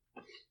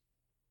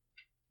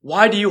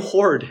 Why do you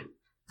hoard?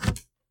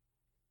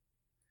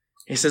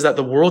 He says that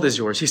the world is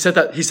yours. He says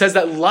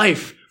that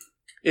life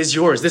is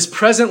yours. This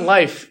present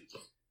life,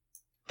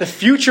 the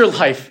future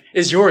life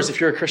is yours if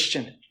you're a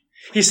Christian.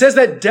 He says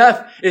that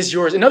death is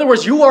yours. In other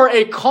words, you are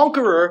a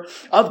conqueror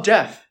of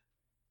death.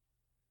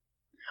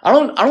 I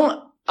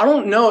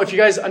don't know if you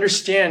guys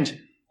understand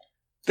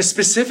the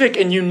specific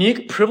and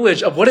unique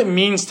privilege of what it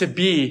means to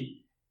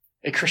be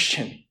a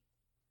Christian.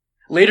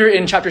 Later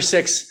in chapter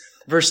 6,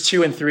 verse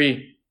 2 and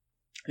 3,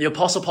 the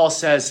Apostle Paul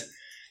says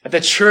that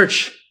the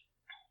church,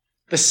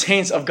 the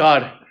saints of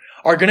God,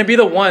 are going to be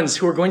the ones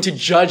who are going to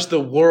judge the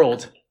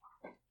world.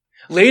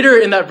 Later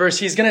in that verse,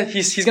 he's going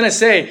to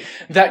say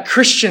that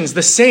Christians,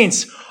 the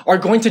saints, are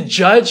going to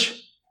judge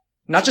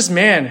not just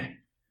man,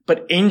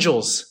 but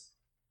angels.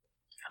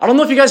 I don't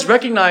know if you guys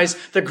recognize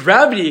the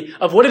gravity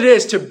of what it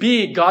is to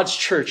be God's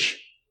church.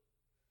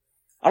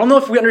 I don't know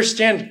if we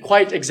understand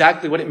quite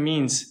exactly what it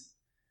means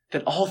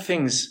that all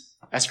things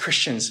as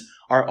Christians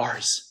are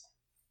ours.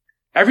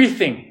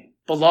 Everything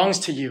belongs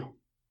to you.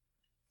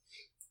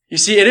 You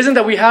see, it isn't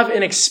that we have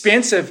an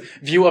expansive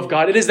view of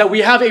God. It is that we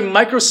have a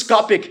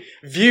microscopic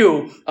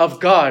view of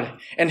God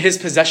and his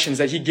possessions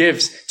that he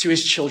gives to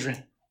his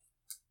children.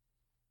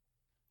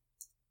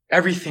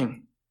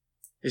 Everything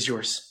is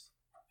yours.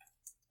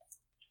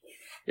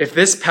 If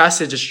this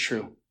passage is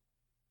true,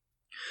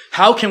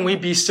 how can we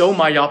be so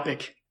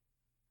myopic,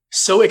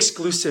 so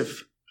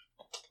exclusive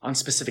on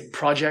specific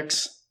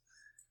projects,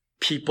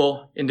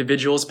 people,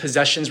 individuals,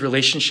 possessions,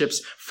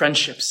 relationships,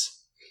 friendships?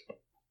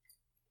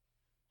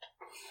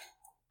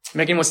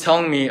 Megan was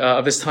telling me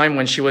of this time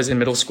when she was in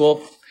middle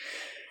school,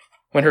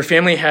 when her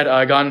family had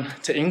gone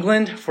to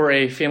England for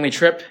a family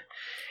trip,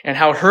 and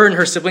how her and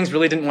her siblings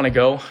really didn't want to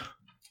go.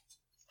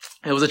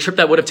 It was a trip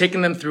that would have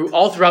taken them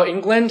all throughout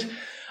England.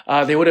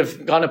 They would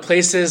have gone to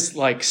places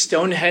like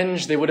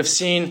Stonehenge. They would have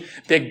seen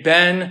Big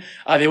Ben.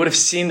 They would have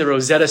seen the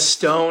Rosetta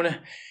Stone.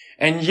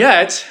 And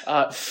yet,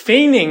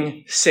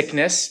 feigning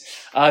sickness,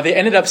 they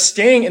ended up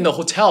staying in the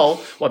hotel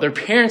while their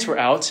parents were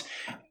out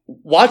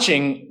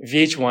watching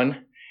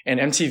VH1 and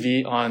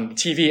MTV on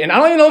TV. And I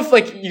don't even know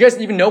if you guys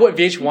even know what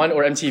VH1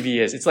 or MTV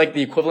is. It's like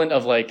the equivalent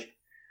of actually,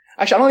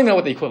 I don't even know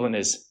what the equivalent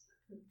is.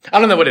 I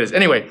don't know what it is.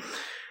 Anyway,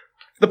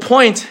 the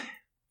point,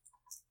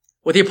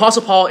 what the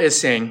Apostle Paul is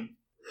saying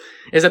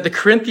is that the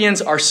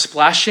Corinthians are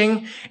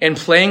splashing and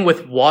playing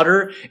with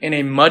water in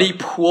a muddy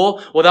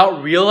pool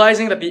without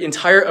realizing that the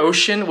entire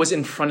ocean was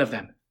in front of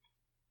them.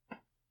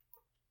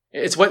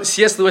 It's what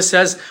C.S. Lewis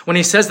says when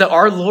he says that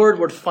our Lord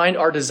would find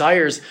our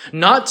desires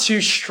not too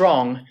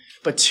strong,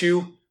 but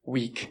too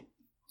weak.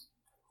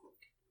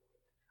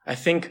 I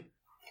think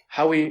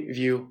how we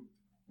view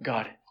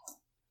God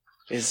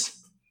is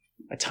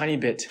a tiny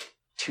bit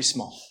too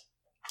small.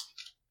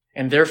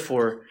 And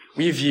therefore,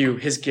 we view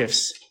his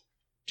gifts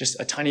just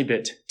a tiny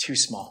bit too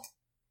small.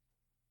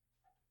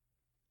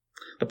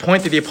 The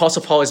point that the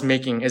Apostle Paul is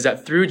making is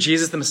that through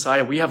Jesus the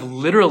Messiah, we have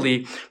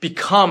literally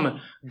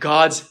become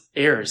God's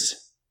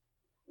heirs.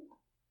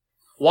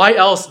 Why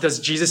else does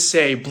Jesus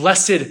say,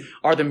 "Blessed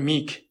are the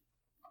meek"?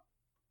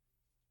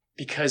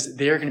 because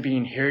they're going to be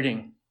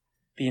inheriting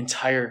the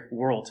entire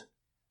world.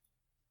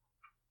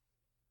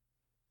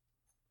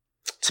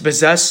 To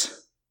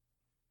possess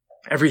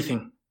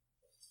everything.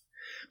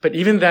 But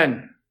even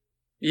then,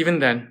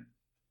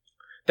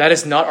 that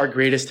is not our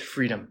greatest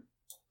freedom.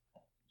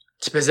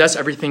 To possess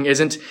everything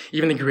isn't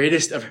even the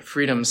greatest of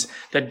freedoms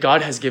that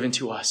God has given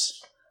to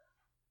us.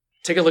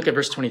 Take a look at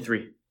verse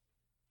 23.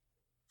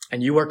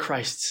 And you are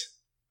Christ's,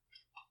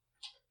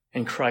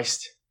 and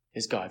Christ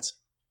is God's.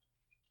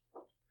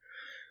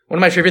 One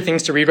of my favorite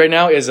things to read right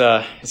now is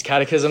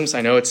catechisms.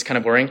 I know it's kind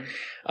of boring.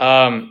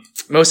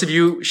 Most of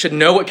you should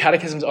know what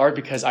catechisms are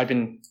because I've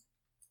been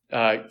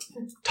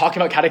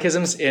talking about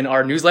catechisms in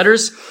our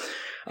newsletters.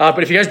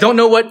 But if you guys don't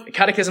know what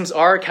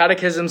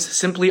catechisms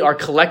simply are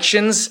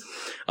collections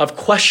of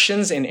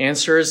questions and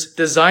answers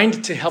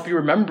designed to help you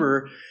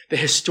remember the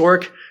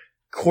historic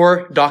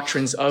core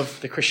doctrines of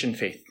the Christian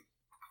faith.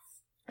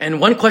 And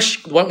one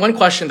question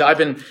that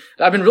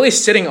I've been really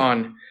sitting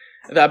on,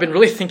 that I've been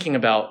really thinking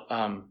about,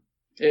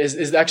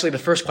 is actually the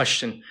first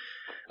question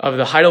of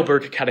the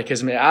Heidelberg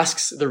Catechism. It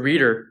asks the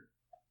reader,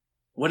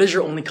 what is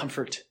your only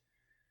comfort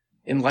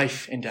in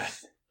life and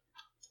death?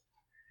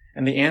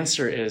 And the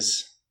answer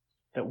is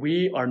that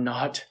we are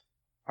not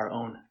our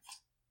own,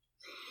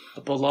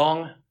 but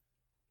belong,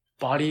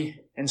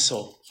 body and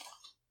soul,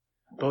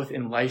 both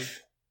in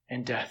life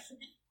and death,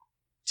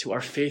 to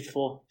our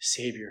faithful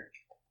Savior,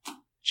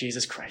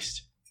 Jesus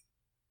Christ.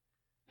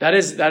 That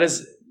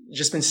has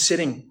just been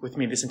sitting with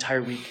me this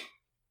entire week,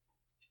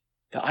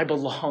 that I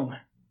belong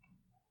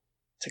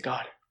to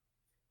God,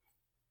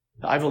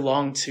 that I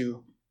belong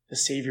to the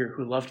Savior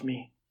who loved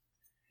me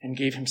and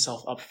gave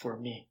himself up for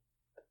me.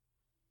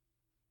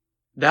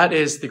 That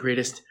is the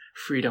greatest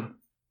freedom.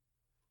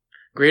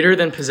 Greater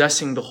than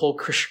possessing the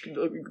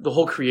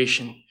whole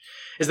creation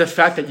is the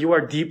fact that you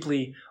are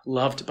deeply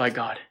loved by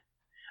God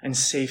and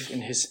safe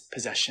in his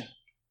possession.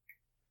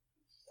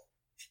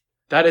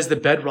 That is the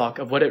bedrock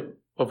of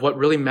what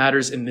really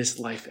matters in this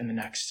life and the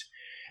next.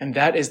 And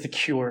that is the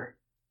cure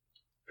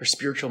for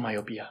spiritual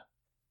myopia.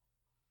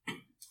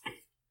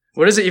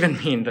 What does it even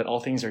mean that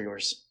all things are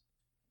yours?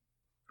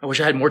 I wish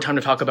I had more time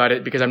to talk about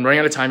it because I'm running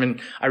out of time and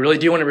I really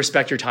do want to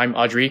respect your time,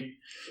 Audrey.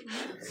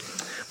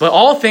 But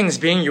all things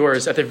being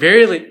yours at the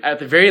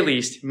very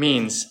least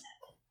means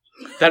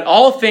that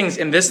all things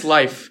in this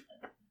life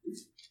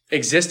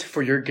exist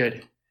for your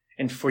good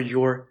and for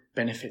your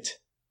benefit.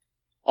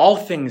 All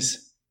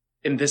things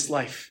in this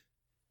life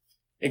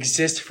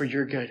exist for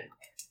your good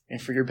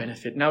and for your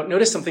benefit. Now,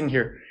 notice something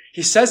here.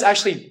 He says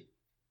actually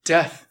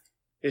death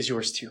is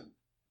yours too.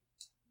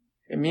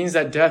 It means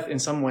that death in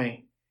some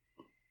way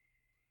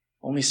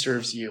only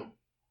serves you.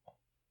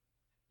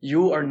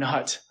 You are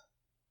not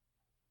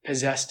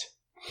possessed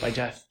by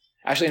death.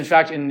 Actually, in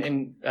fact,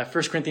 in 1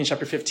 Corinthians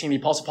chapter 15, the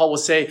Apostle Paul will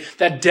say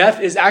that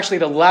death is actually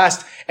the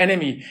last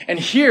enemy. And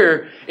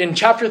here in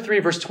chapter 3,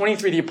 verse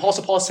 23, the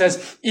Apostle Paul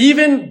says,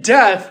 even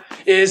death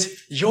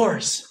is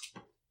yours.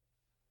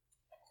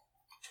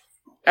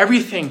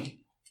 Everything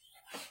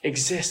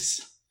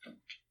exists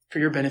for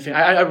your benefit.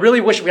 I really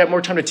wish we had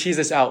more time to tease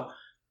this out.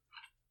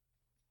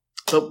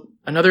 But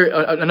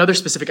another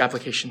specific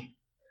application.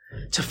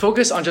 To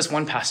focus on just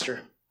one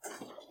pastor,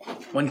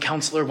 one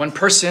counselor, one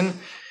person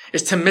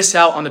is to miss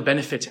out on the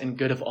benefit and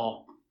good of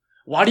all.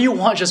 Why do you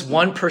want just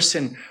one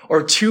person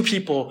or two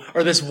people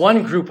or this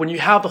one group when you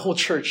have the whole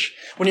church?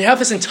 When you have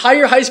this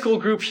entire high school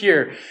group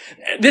here,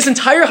 this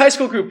entire high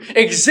school group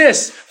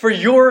exists for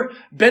your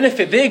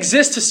benefit. They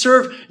exist to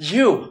serve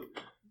you.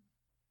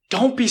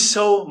 Don't be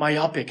so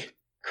myopic,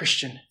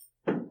 Christian.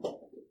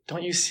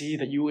 Don't you see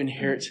that you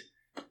inherit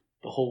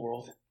the whole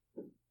world?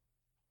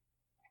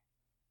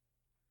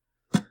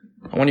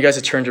 I want you guys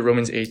to turn to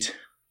Romans 8.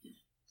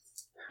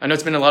 I know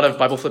it's been a lot of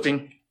Bible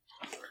flipping,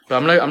 but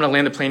I'm gonna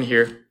land the plane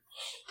here.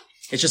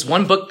 It's just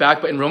one book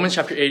back, but in Romans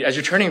chapter 8, as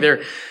you're turning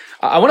there,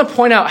 I want to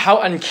point out how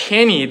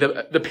uncanny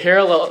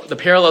the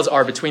parallels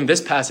are between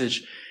this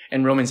passage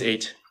and Romans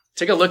 8.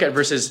 Take a look at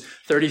verses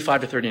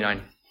 35 to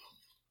 39.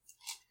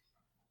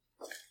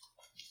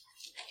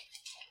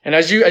 And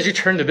as you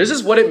turn to, this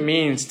is what it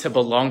means to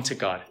belong to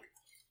God.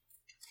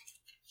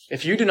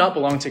 If you do not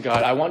belong to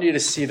God, I want you to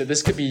see that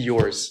this could be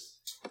yours.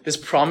 This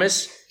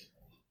promise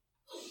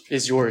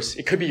is yours.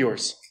 It could be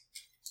yours.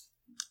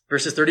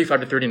 Verses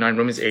 35 to 39,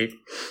 Romans 8.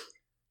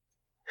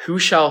 Who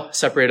shall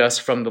separate us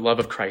from the love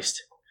of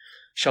Christ?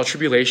 Shall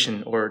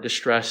tribulation or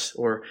distress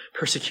or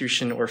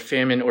persecution or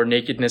famine or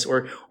nakedness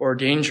or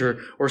danger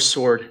or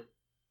sword?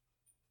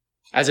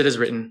 As it is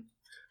written,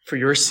 for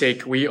your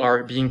sake we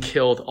are being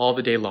killed all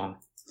the day long.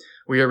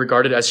 We are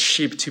regarded as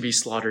sheep to be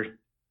slaughtered.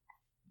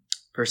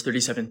 Verse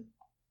 37.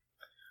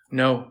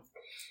 No,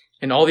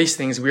 in all these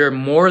things we are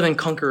more than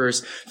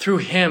conquerors through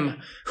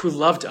him who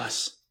loved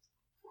us.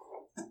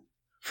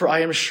 For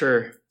I am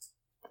sure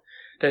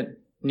that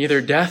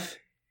neither death,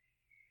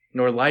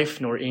 nor life,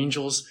 nor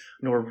angels,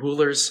 nor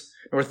rulers,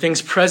 nor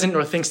things present,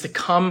 nor things to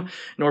come,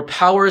 nor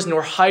powers,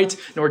 nor height,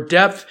 nor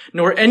depth,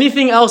 nor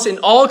anything else in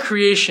all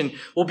creation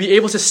will be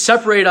able to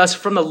separate us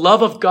from the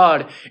love of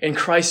God in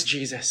Christ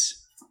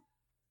Jesus,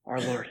 our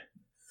Lord.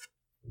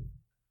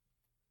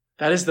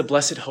 That is the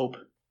blessed hope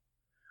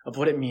of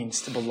what it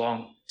means to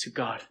belong to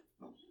God.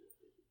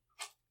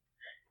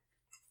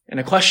 And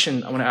a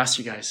question I want to ask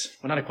you guys,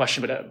 well, not a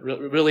question, but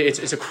really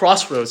it's a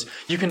crossroads.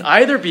 You can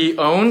either be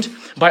owned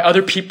by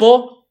other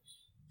people,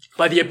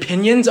 by the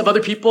opinions of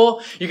other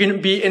people. You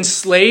can be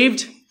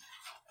enslaved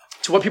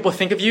to what people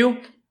think of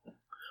you,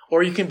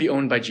 or you can be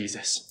owned by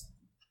Jesus.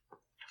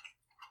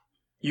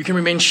 You can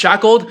remain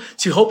shackled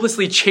to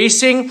hopelessly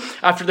chasing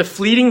after the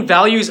fleeting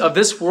values of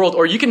this world,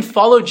 or you can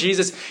follow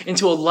Jesus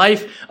into a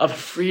life of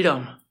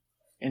freedom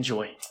and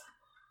joy,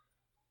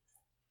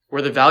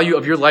 where the value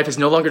of your life is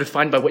no longer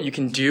defined by what you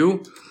can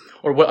do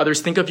or what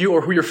others think of you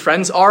or who your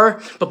friends are,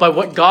 but by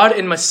what God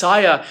in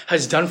Messiah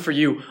has done for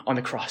you on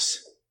the cross.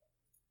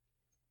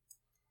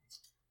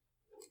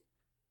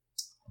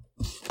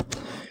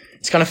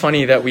 It's kind of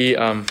funny that we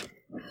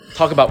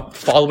talk about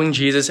following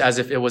Jesus as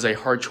if it was a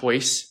hard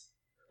choice.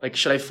 Like,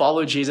 should I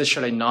follow Jesus?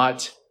 Should I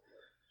not?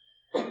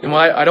 And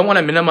while I don't want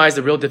to minimize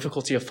the real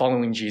difficulty of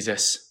following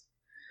Jesus,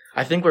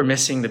 I think we're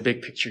missing the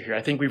big picture here.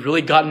 I think we've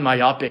really gotten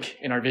myopic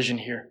in our vision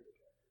here.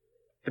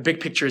 The big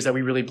picture is that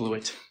we really blew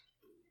it.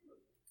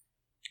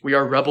 We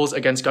are rebels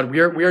against God. We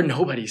are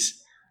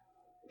nobodies,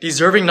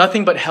 deserving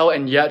nothing but hell,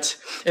 and yet,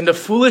 in the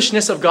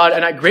foolishness of God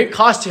and at great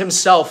cost to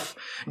himself,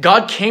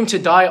 God came to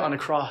die on a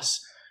cross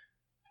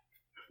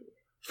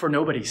for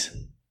nobodies,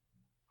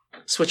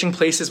 switching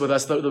places with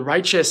us, the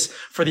righteous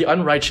for the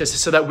unrighteous,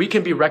 so that we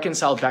can be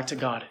reconciled back to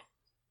God,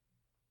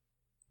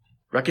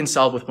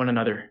 reconciled with one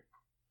another.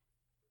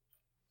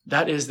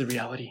 That is the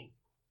reality.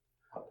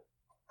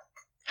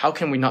 How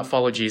can we not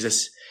follow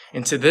Jesus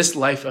into this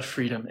life of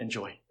freedom and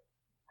joy?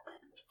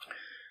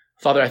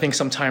 Father, I think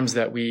sometimes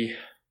that we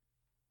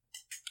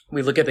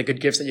look at the good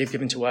gifts that you've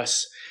given to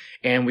us,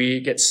 and we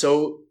get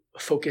so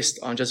focused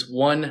on just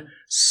one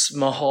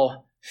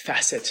small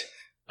facet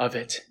of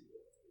it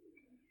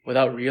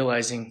without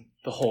realizing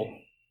the whole.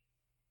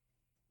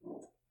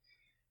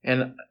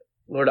 And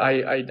Lord,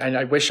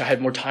 I wish I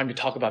had more time to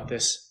talk about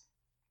this.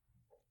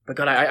 But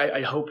God,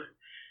 I hope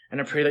and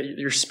I pray that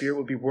your Spirit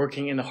would be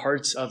working in the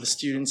hearts of the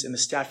students and the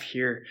staff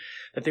here,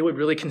 that they would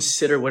really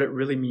consider what it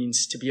really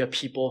means to be a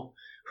people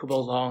who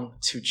belong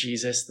to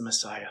Jesus, the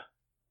Messiah.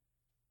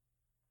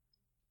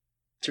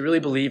 To really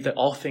believe that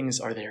all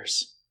things are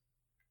theirs.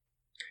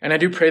 And I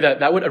do pray that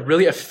that would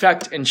really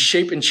affect and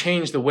shape and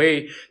change the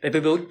way that they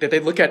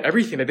look at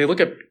everything, that they look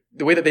at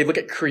the way that they look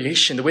at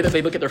creation, the way that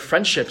they look at their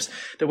friendships,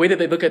 the way that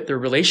they look at their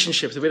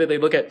relationships, the way that they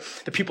look at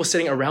the people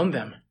sitting around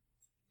them.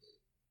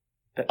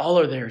 That all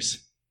are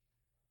theirs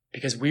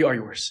because we are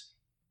yours.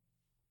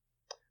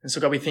 And so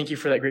God, we thank you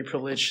for that great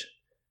privilege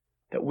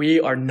that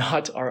we are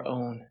not our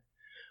own,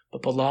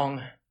 but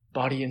belong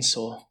body and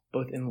soul,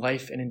 both in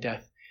life and in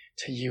death,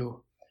 to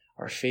you,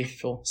 our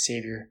faithful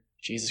Savior,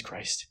 Jesus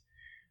Christ.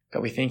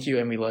 God, we thank you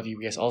and we love you.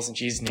 We ask all this in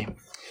Jesus' name.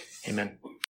 Amen.